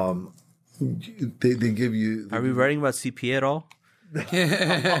 They give you. Are we writing about CPA at all?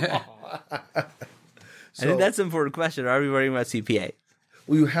 I think that's an important question. Are we worrying about CPA?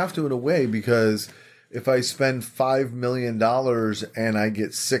 Well, you have to in a way, because if I spend $5 million and I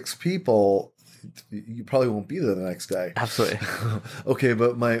get 6 people, you probably won't be there the next day. Absolutely. Okay,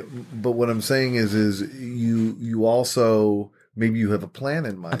 but what I'm saying is you also, maybe you have a plan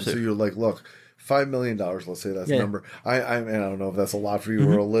in mind. Absolutely. So you're like, look, $5 million, let's say that's the number. I don't know if that's a lot for you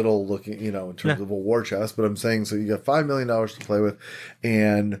or a little, looking, in terms of a war chest, but I'm saying, so you got $5 million to play with,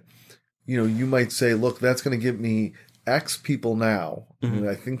 and you might say, look, that's going to give me X people now. And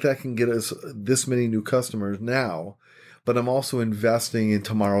I think that can get us this many new customers now, but I'm also investing in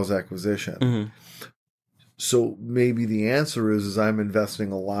tomorrow's acquisition. So maybe the answer is I'm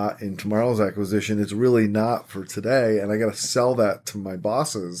investing a lot in tomorrow's acquisition. It's really not for today, and I got to sell that to my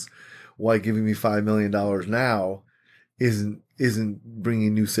bosses. Why giving me $5 million now isn't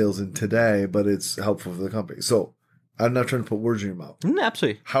bringing new sales in today, but it's helpful for the company. So I'm not trying to put words in your mouth.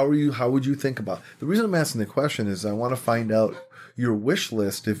 Absolutely. How would you think about it? The reason I'm asking the question is I want to find out your wish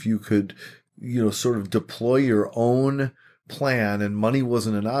list. If you could, sort of deploy your own plan and money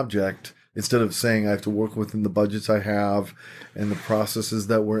wasn't an object, instead of saying I have to work within the budgets I have and the processes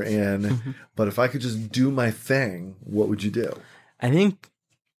that we're in. But if I could just do my thing, what would you do? I think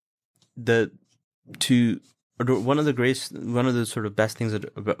one of the sort of best things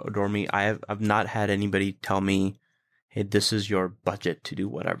about Adore Me, I've not had anybody tell me, hey, this is your budget to do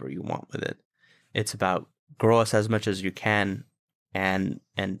whatever you want with it. It's about grow us as much as you can and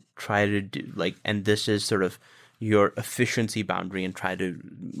try to do and this is sort of your efficiency boundary, and try to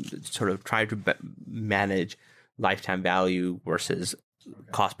manage lifetime value versus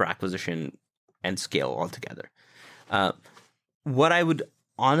cost per acquisition and scale altogether. What I would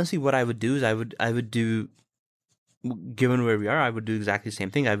do is I would do, given where we are, I would do exactly the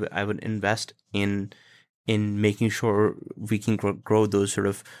same thing. I would invest in making sure we can grow those sort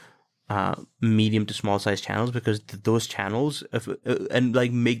of medium to small size channels, because those channels and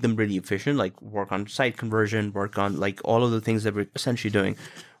make them really efficient, work on site conversion, work on all of the things that we're essentially doing,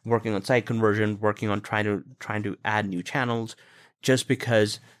 working on site conversion, working on trying to add new channels, just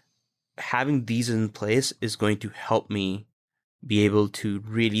because having these in place is going to help me be able to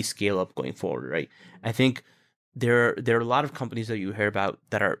really scale up going forward, right? I think there are a lot of companies that you hear about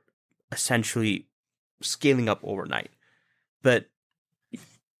that are essentially scaling up overnight, but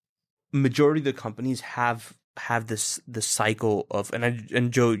majority of the companies have this cycle of,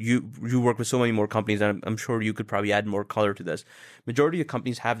 and Joe, you work with so many more companies, and I'm sure you could probably add more color to this. Majority of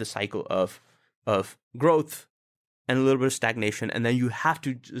companies have the cycle of growth and a little bit of stagnation, and then you have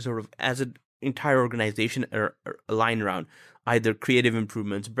to sort of, as an entire organization, align around either creative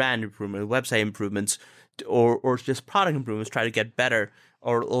improvements, brand improvement, website improvements, or just product improvements, try to get better,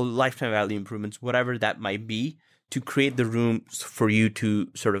 or lifetime value improvements, whatever that might be, to create the room for you to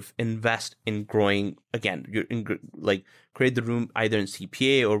sort of invest in growing again. Create the room either in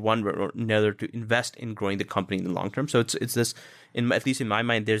CPA or one or another to invest in growing the company in the long term. So it's this, at least in my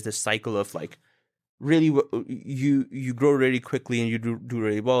mind, there's this cycle of like, really, you grow really quickly and you do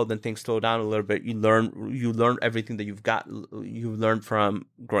really well. Then things slow down a little bit. You learn everything that you've learned from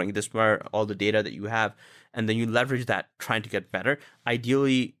growing this far, all the data that you have, and then you leverage that trying to get better.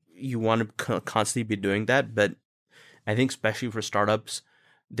 Ideally, you want to constantly be doing that, but I think especially for startups,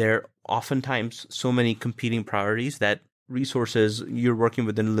 there are oftentimes so many competing priorities that you're working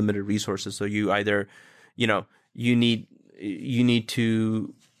within limited resources. So you either, you need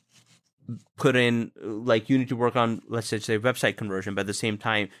to put in, like, you need to work on, let's say website conversion, but at the same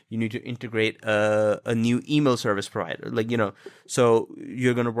time you need to integrate a new email service provider, so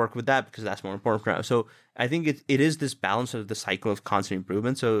you're going to work with that because that's more important for now. So I think it is this balance of the cycle of constant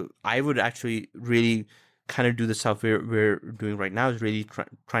improvement. So I would actually really kind of do the stuff we're doing right now, is really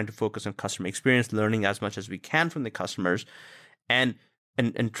trying to focus on customer experience, learning as much as we can from the customers, and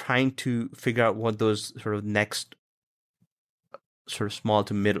trying to figure out what those sort of next sort of small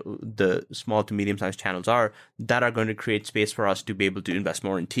to medium sized channels are that are going to create space for us to be able to invest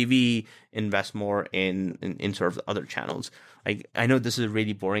more in TV, invest more in sort of other channels. I know this is a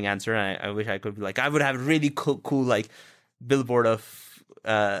really boring answer, and I wish I could be like, I would have a really cool like billboard of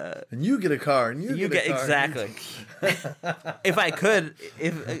and you get a car, and you get a car. Exactly. If I could,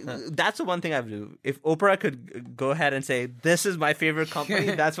 that's the one thing I would do. If Oprah could go ahead and say, "This is my favorite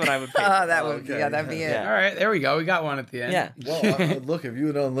company," that's what I would pick. That'd be it. Yeah. All right, there we go. We got one at the end. Yeah. Well, look, if you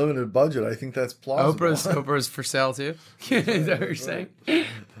had an unlimited budget, I think that's plausible. Oprah's for sale too. Is that what you're saying?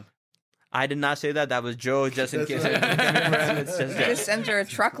 I did not say that. That was Joe, just in case. Just send her a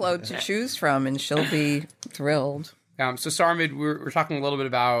truckload to choose from, and she'll be thrilled. So Sarmad, we're talking a little bit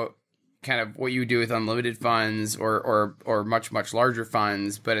about kind of what you do with unlimited funds or much, much larger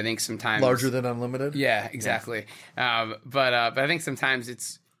funds, but I think sometimes larger than unlimited. Yeah, exactly. Yeah. But I think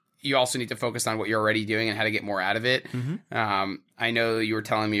sometimes you also need to focus on what you're already doing and how to get more out of it. Mm-hmm. I know you were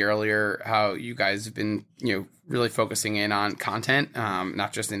telling me earlier how you guys have been, really focusing in on content,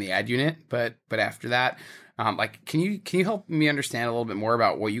 not just in the ad unit, but after that. Can you help me understand a little bit more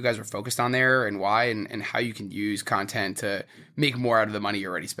about what you guys are focused on there and why, and how you can use content to make more out of the money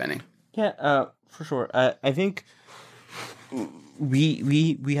you're already spending? Yeah, for sure. I think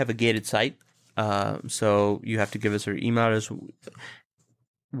we have a gated site, so you have to give us your email address.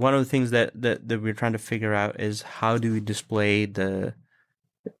 One of the things that we're trying to figure out is how do we display the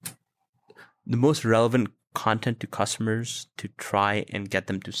most relevant content to customers to try and get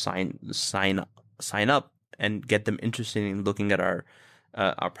them to sign up and get them interested in looking at our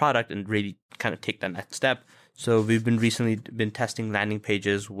product and really kind of take that next step. So we've recently been testing landing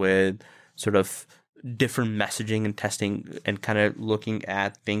pages with sort of different messaging and testing and kind of looking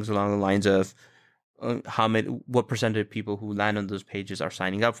at things along the lines of what percentage of people who land on those pages are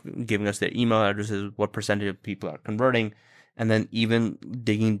signing up, giving us their email addresses, what percentage of people are converting, and then even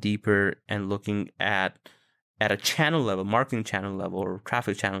digging deeper and looking at a channel level, marketing channel level or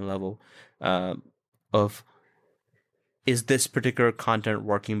traffic channel level, of is this particular content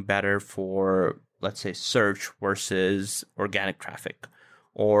working better for, let's say, search versus organic traffic,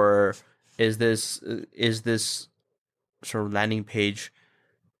 or is this sort of landing page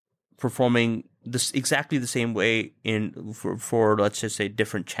performing exactly the same way for let's just say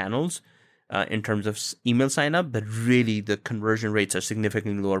different channels in terms of email sign up, but really the conversion rates are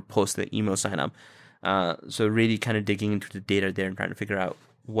significantly lower post the email sign up. So really kind of digging into the data there and trying to figure out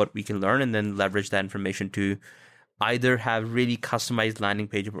what we can learn and then leverage that information to either have really customized landing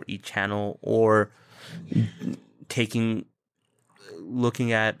page for each channel, or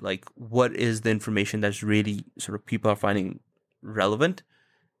looking at like what is the information that's really sort of people are finding relevant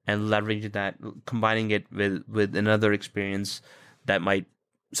and leveraging that, combining it with another experience that might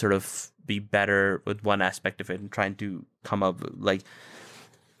sort of be better with one aspect of it, and trying to come up like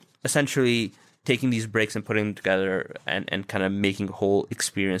essentially taking these breaks and putting them together and kind of making a whole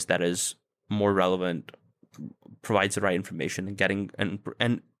experience that is more relevant, provides the right information, and getting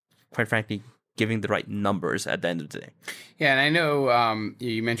and quite frankly giving the right numbers at the end of the day. Yeah, and I know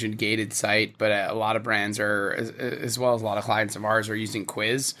you mentioned gated site, but a lot of brands are, as well as a lot of clients of ours, are using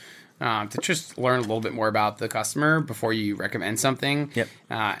quiz to just learn a little bit more about the customer before you recommend something. Yep.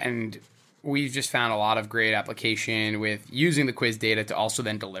 And we've just found a lot of great application with using the quiz data to also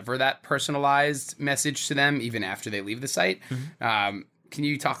then deliver that personalized message to them even after they leave the site. Can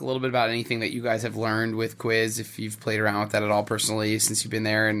you talk a little bit about anything that you guys have learned with quiz, if you've played around with that at all personally since you've been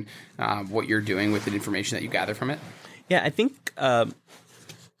there, and what you're doing with the information that you gather from it? Yeah, I think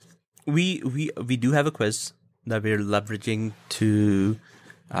we do have a quiz that we're leveraging to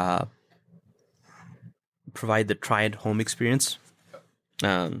provide the try-at-home experience.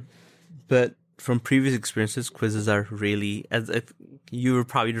 But from previous experiences, quizzes are really, as if you were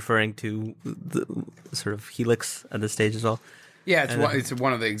probably referring to the sort of Helix at this stage as well. Yeah, it's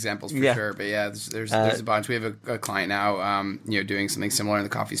one of the examples for sure. But yeah, there's a bunch. We have a client now, doing something similar in the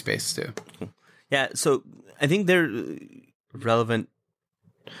coffee space too. Yeah, so I think they're relevant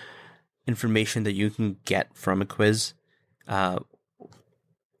information that you can get from a quiz. Our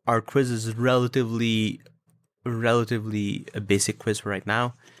quiz is relatively a basic quiz right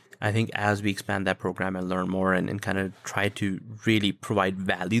now. I think as we expand that program and learn more and kind of try to really provide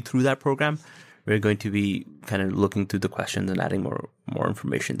value through that program, we're going to be kind of looking through the questions and adding more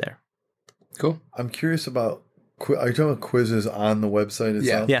information there. Cool. I'm curious about, are you talking about quizzes on the website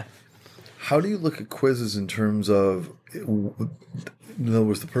itself? Yeah. How do you look at quizzes in terms of, in other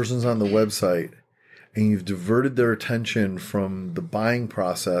words, the person's on the website and you've diverted their attention from the buying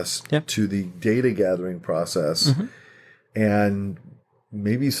process to the data gathering process. And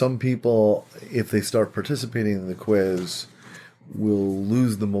maybe some people, if they start participating in the quiz, will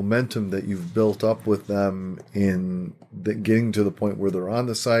lose the momentum that you've built up with them in getting to the point where they're on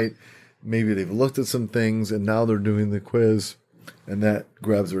the site. Maybe they've looked at some things and now they're doing the quiz, and that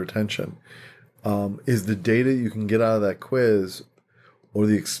grabs their attention. Is the data you can get out of that quiz or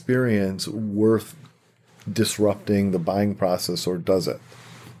the experience worth disrupting the buying process, or does it?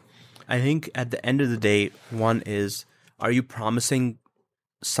 I think at the end of the day, one is, are you promising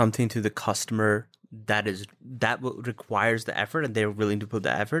something to the customer that requires the effort and they're willing to put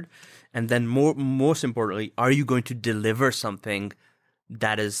the effort? And then most importantly, are you going to deliver something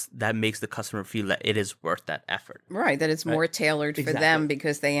that makes the customer feel that it is worth that effort? Right, that it's more tailored for them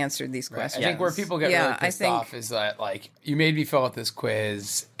because they answered these questions. I think where people get really pissed off is that, like, you made me fill out this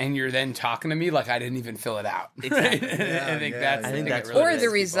quiz and you're then talking to me like I didn't even fill it out. Exactly. I think that's really, or the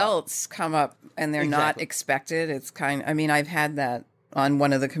results come up and they're not expected. It's I've had that on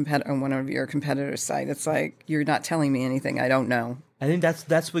one of your competitors' site. It's like, you're not telling me anything I don't know. I think that's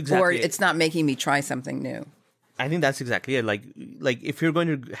exactly or it's not making me try something new. I think that's exactly it. Like if you're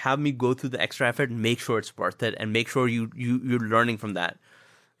going to have me go through the extra effort, make sure it's worth it, and make sure you're learning from that.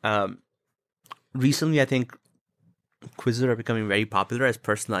 Recently, I think quizzes are becoming very popular as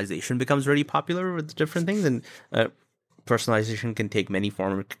personalization becomes really popular with different things, and personalization can take many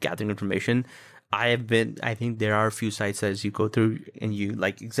forms of gathering information. I think there are a few sites as you go through and you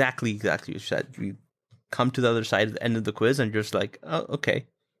like exactly you said, you come to the other side at the end of the quiz and just like, oh, okay.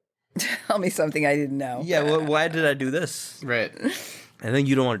 Tell me something I didn't know. Yeah, well, why did I do this? Right. I think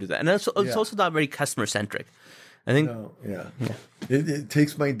you don't want to do that. And it's also not very customer-centric. I think... No, yeah. It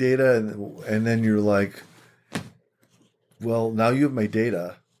takes my data and then you're like, well, now you have my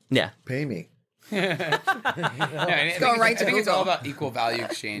data. Yeah. Pay me. I think it's all about equal value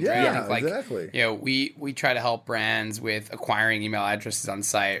exchange. Yeah, right? I think, exactly. We try to help brands with acquiring email addresses on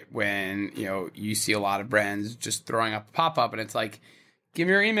site when, you see a lot of brands just throwing up a pop-up and it's like, give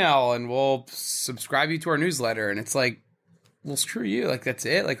me your email and we'll subscribe you to our newsletter. And it's like, well, screw you. Like, that's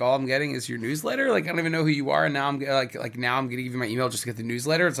it. Like, all I'm getting is your newsletter. Like, I don't even know who you are. And now I'm now I'm going to give you my email just to get the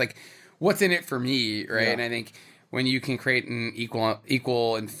newsletter. It's like, what's in it for me? Right. Yeah. And I think when you can create an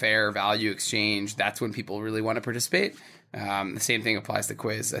equal and fair value exchange, that's when people really want to participate. The same thing applies to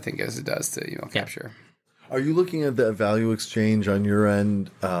quiz, I think, as it does to capture. Are you looking at that value exchange on your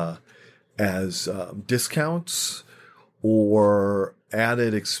end as discounts or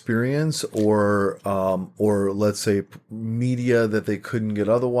added experience, or let's say media that they couldn't get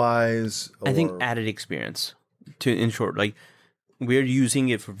otherwise? I think added experience. In short, like, we're using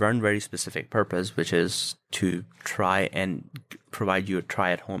it for one very specific purpose, which is to try and provide you a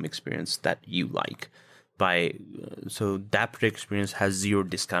try-at-home experience that you like. So that particular experience has zero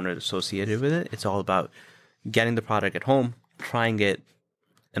discount associated with it. It's all about getting the product at home, trying it,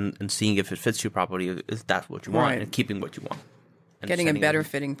 and seeing if it fits you properly, if that's what you want, and keeping what you want. Getting a better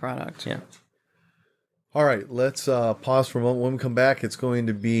fitting product. Yeah. All right, let's pause for a moment. When we come back, it's going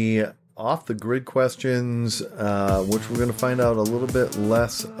to be off the grid questions, which we're going to find out a little bit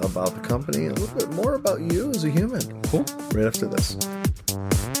less about the company, a little bit more about you as a human. Cool. Right after this.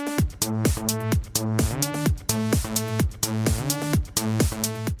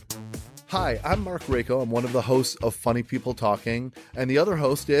 Hi, Hi, I'm Mark Rako. I'm one of the hosts of Funny People Talking, and the other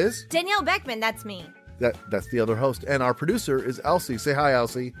host is Danielle Beckman, that's me. that's the other host, and our producer is Elsie. Say hi,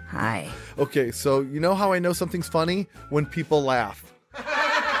 Elsie. Hi. Okay, so you know how I know something's funny? When people laugh.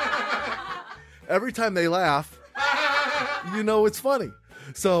 Every time they laugh, you know it's funny.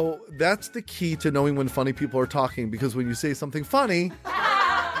 So that's the key to knowing when funny people are talking, because when you say something funny,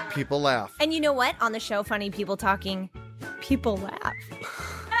 people laugh. And you know what? On the show Funny People Talking, people laugh.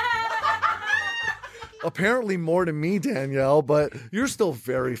 Apparently more to me, Danielle, but you're still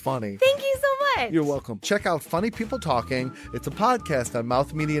very funny. Thank you so much. You're welcome. Check out Funny People Talking. It's a podcast on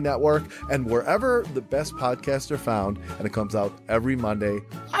Mouth Media Network and wherever the best podcasts are found, and it comes out every Monday.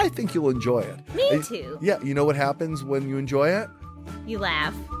 I think you'll enjoy it. Me too. Yeah, you know what happens when you enjoy it? You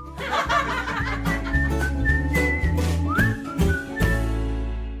laugh.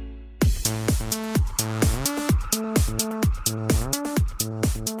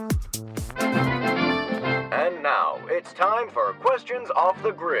 And now it's time for Questions Off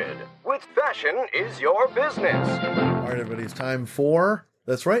the Grid. With Fashion is Your Business. All right, everybody, it's time for,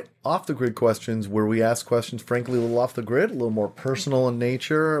 that's right, Off the Grid questions, where we ask questions, frankly, a little off the grid, a little more personal in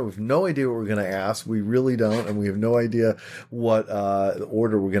nature. We have no idea what we're going to ask. We really don't, and we have no idea what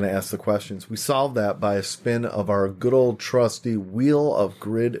order we're going to ask the questions. We solved that by a spin of our good old trusty Wheel of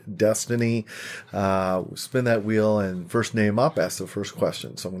Grid Destiny. We spin that wheel, and first name up, ask the first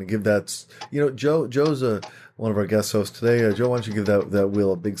question. So I'm going to give that, Joe's one of our guest hosts today. Joe, why don't you give that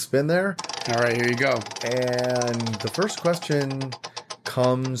wheel a big spin there? All right, here you go. And the first question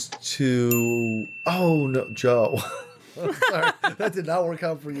comes to, oh no, Joe. Sorry, that did not work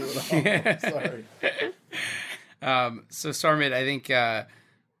out for you at all. Sorry. So Sarmad, I think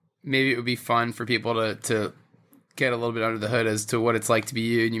maybe it would be fun for people to get a little bit under the hood as to what it's like to be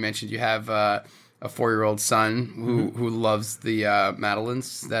you. And you mentioned you have a 4-year-old son who loves the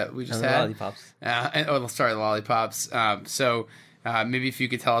Madeleines that we just had. Lollipops. The lollipops. So maybe if you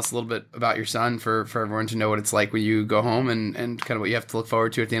could tell us a little bit about your son for everyone to know what it's like when you go home and kind of what you have to look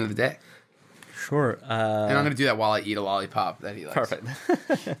forward to at the end of the day. Sure. And I'm going to do that while I eat a lollipop that he likes. Perfect.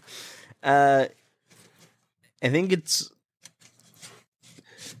 I think it's,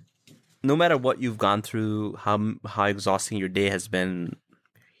 no matter what you've gone through, how exhausting your day has been,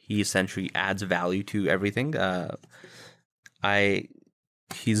 he essentially adds value to everything.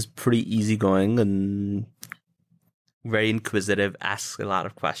 He's pretty easygoing and very inquisitive, asks a lot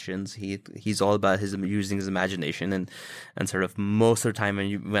of questions. He's all about using his imagination, and sort of most of the time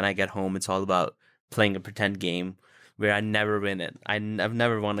when I get home, it's all about playing a pretend game where I never win it. I've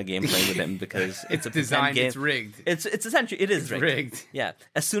never won a game playing with him because it's a designed. game. It's rigged. It's essentially it is rigged. Yeah.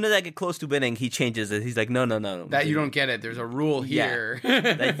 As soon as I get close to winning, he changes it. He's like, no. That you don't get it. There's a rule here.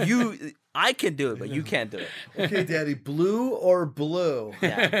 That I can do it, but you can't do it. Okay, Daddy, blue or blue?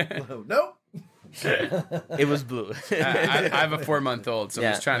 Yeah. Blue. Nope. It was blue. I have a 4-month-old, so I'm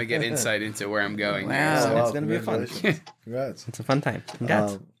Yeah. just trying to get insight into where I'm going. Wow. So it's going to be fun. Congratulations. Congrats. It's a fun time.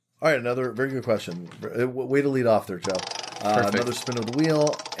 Congrats. All right, another very good question. Way to lead off there, Joe. Another spin of the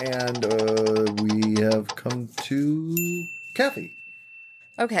wheel, and we have come to Kathy.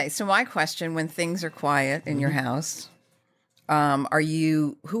 Okay, so my question: when things are quiet in your house, who are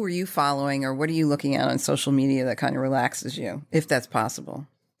you following, or what are you looking at on social media that kind of relaxes you, if that's possible?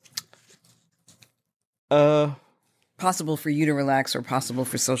 Possible for you to relax, or possible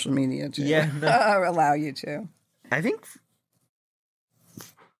for social media to allow you to? I think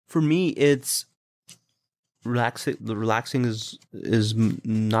for me, it's relaxing. Relaxing is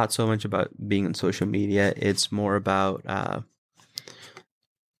not so much about being on social media. It's more about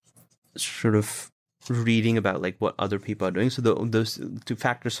sort of reading about like what other people are doing. So those to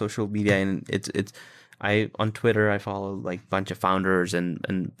factor social media in, on Twitter I follow like a bunch of founders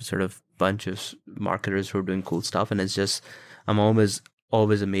and sort of bunch of marketers who are doing cool stuff, and it's just I'm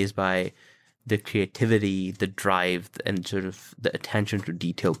always amazed by the creativity, the drive, and sort of the attention to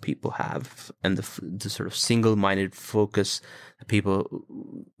detail people have, and the sort of single-minded focus that people,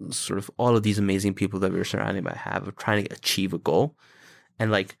 sort of all of these amazing people that we're surrounded by have of trying to achieve a goal. And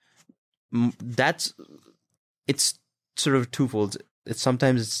like, it's sort of twofold. It's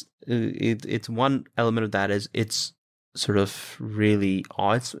sometimes it's one element of that is it's sort of really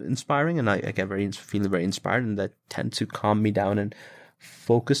awe-inspiring, and I get feeling very inspired, and that tends to calm me down and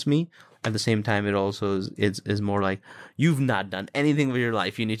focus me. At the same time, it also is more like, you've not done anything with your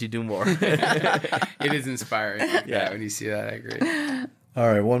life. You need to do more. It is inspiring. Yeah, when you see that, I agree. All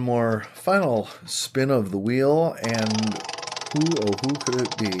right, one more final spin of the wheel, and who could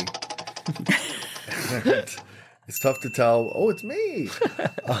it be? It's tough to tell. Oh, it's me.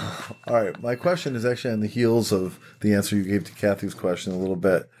 All right, my question is actually on the heels of the answer you gave to Kathy's question a little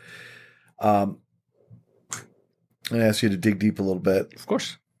bit. I'm going to ask you to dig deep a little bit. Of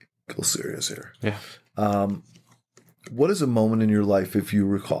course. Go serious here. Yeah. What is a moment in your life, if you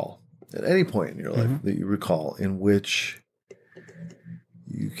recall, at any point in your life that you recall, in which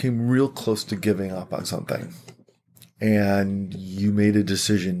you came real close to giving up on something and you made a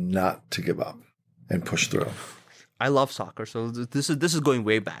decision not to give up and push through? I love soccer, so this is going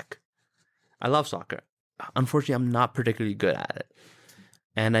way back. I love soccer. Unfortunately, I'm not particularly good at it.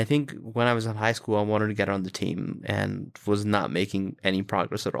 And I think when I was in high school, I wanted to get on the team and was not making any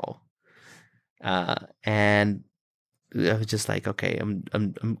progress at all. And I was just like, okay,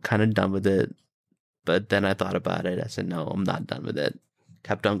 I'm kind of done with it. But then I thought about it. I said, no, I'm not done with it.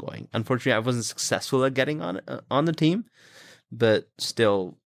 Kept on going. Unfortunately, I wasn't successful at getting on the team, but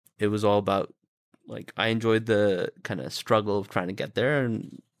still, it was all about, like, I enjoyed the kind of struggle of trying to get there,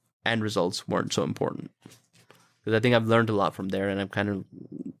 and end results weren't so important. Because I think I've learned a lot from there, and I've kind of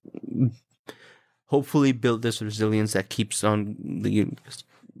hopefully built this resilience that keeps on.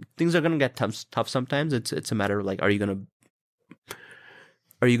 Things are going to get tough sometimes. It's a matter of, like, are you going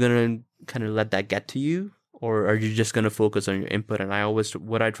to kind of let that get to you, or are you just going to focus on your input? And I always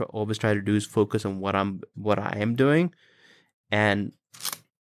try to do is focus on what I am doing, and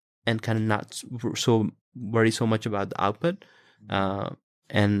kind of not so worry so much about the output.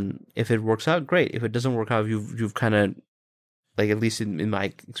 And if it works out, great. If it doesn't work out, you've kind of, like, at least in my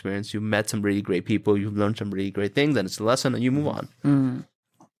experience, you've met some really great people, you've learned some really great things, and it's a lesson, and you move on. Mm.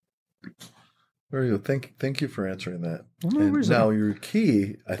 Very good. Thank you for answering that. No and worries. now your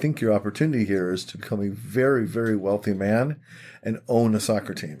key, I think your opportunity here is to become a very, very wealthy man and own a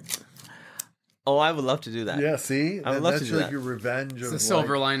soccer team. Oh, I would love to do that. Yeah, see? I would love to do like that. your revenge. It's of a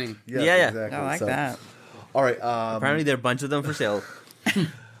silver like, lining. Yes, Yeah. Exactly. I like that. All right. Apparently, there are a bunch of them for sale.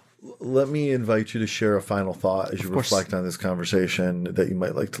 Let me invite you to share a final thought as you reflect on this conversation that you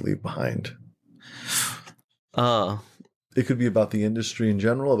might like to leave behind. It could be about the industry in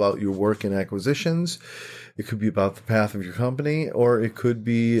general, about your work in acquisitions. It could be about the path of your company, or it could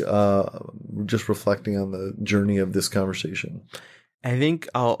be just reflecting on the journey of this conversation. I think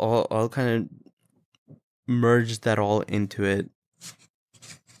I'll kind of merge that all into it.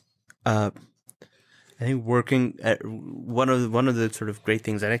 I think working at one of the sort of great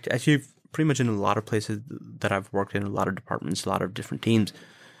things that actually pretty much in a lot of places that I've worked in, a lot of departments, a lot of different teams,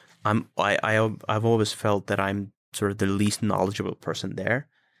 I've always felt that I'm sort of the least knowledgeable person there,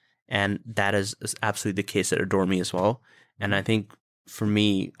 and that is absolutely the case at Adore Me as well. And I think for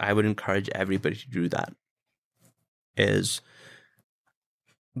me, I would encourage everybody to do that. Is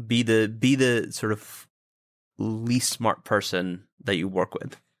be the sort of least smart person that you work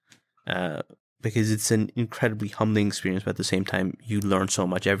with. Because it's an incredibly humbling experience, but at the same time, you learn so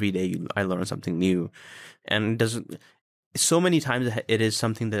much every day. I learn something new, and so many times it is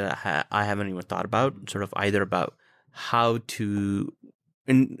something that I haven't even thought about. Sort of either about how to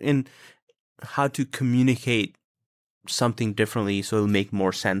how to communicate something differently so it'll make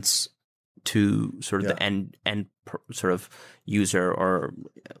more sense to sort of the end sort of user, or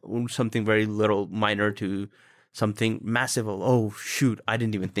something very little minor to something massive. Oh shoot, I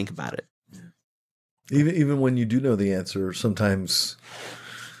didn't even think about it. Even when you do know the answer, sometimes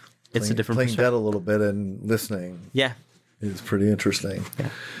it's a different playing dead a little bit and listening. Yeah, is pretty interesting. Yeah.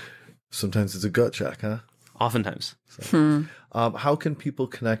 Sometimes it's a gut check, huh? Oftentimes. So, how can people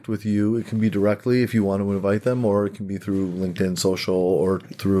connect with you? It can be directly if you want to invite them, or it can be through LinkedIn Social or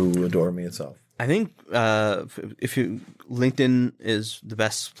through Adore Me itself. I think LinkedIn is the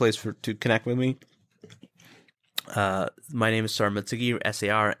best place to connect with me. My name is Sarmad Saghir,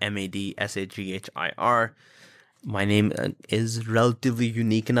 Sarmad Saghir. My name is relatively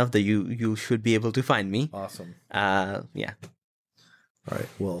unique enough that you should be able to find me. Awesome. Yeah. All right.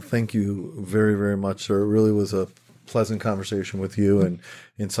 Well, thank you very, very much, sir. It really was a pleasant conversation with you and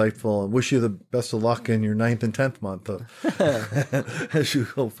insightful, and wish you the best of luck in your 9th and 10th month as you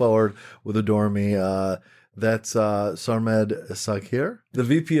go forward with Adore Me. That's Sarmad Saghir, the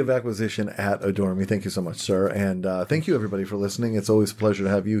VP of Acquisition at Adore Me. Thank you so much, sir. And thank you, everybody, for listening. It's always a pleasure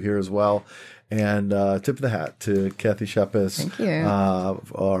to have you here as well. And tip of the hat to Kathy Shepis. Thank you.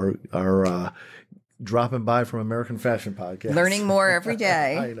 Our dropping by from American Fashion Podcast. Learning more every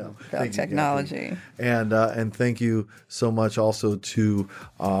day. I know. About technology. And thank you so much also to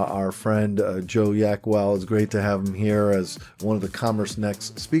our friend Joe Yackwell. It's great to have him here as one of the Commerce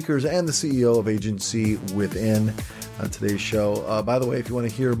Next speakers and the CEO of Agency Within on today's show. By the way, if you want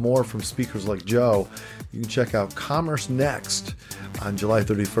to hear more from speakers like Joe, you can check out Commerce Next on July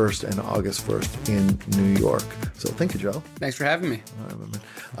 31st and August 1st in New York. So thank you, Joe. Thanks for having me.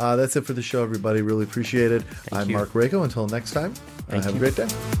 All right, that's it for the show, everybody. Really appreciate it. I'm Mark Rako. Until next time, have a great day.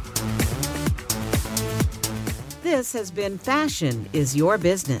 This has been Fashion is Your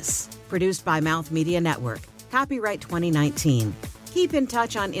Business, produced by Mouth Media Network. Copyright 2019. Keep in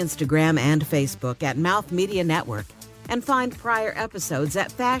touch on Instagram and Facebook at Mouth Media Network, and find prior episodes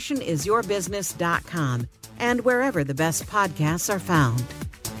at fashionisyourbusiness.com and wherever the best podcasts are found.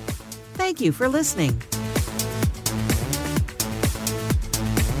 Thank you for listening.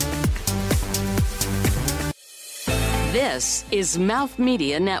 This is Mouth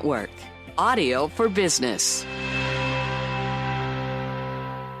Media Network, audio for business.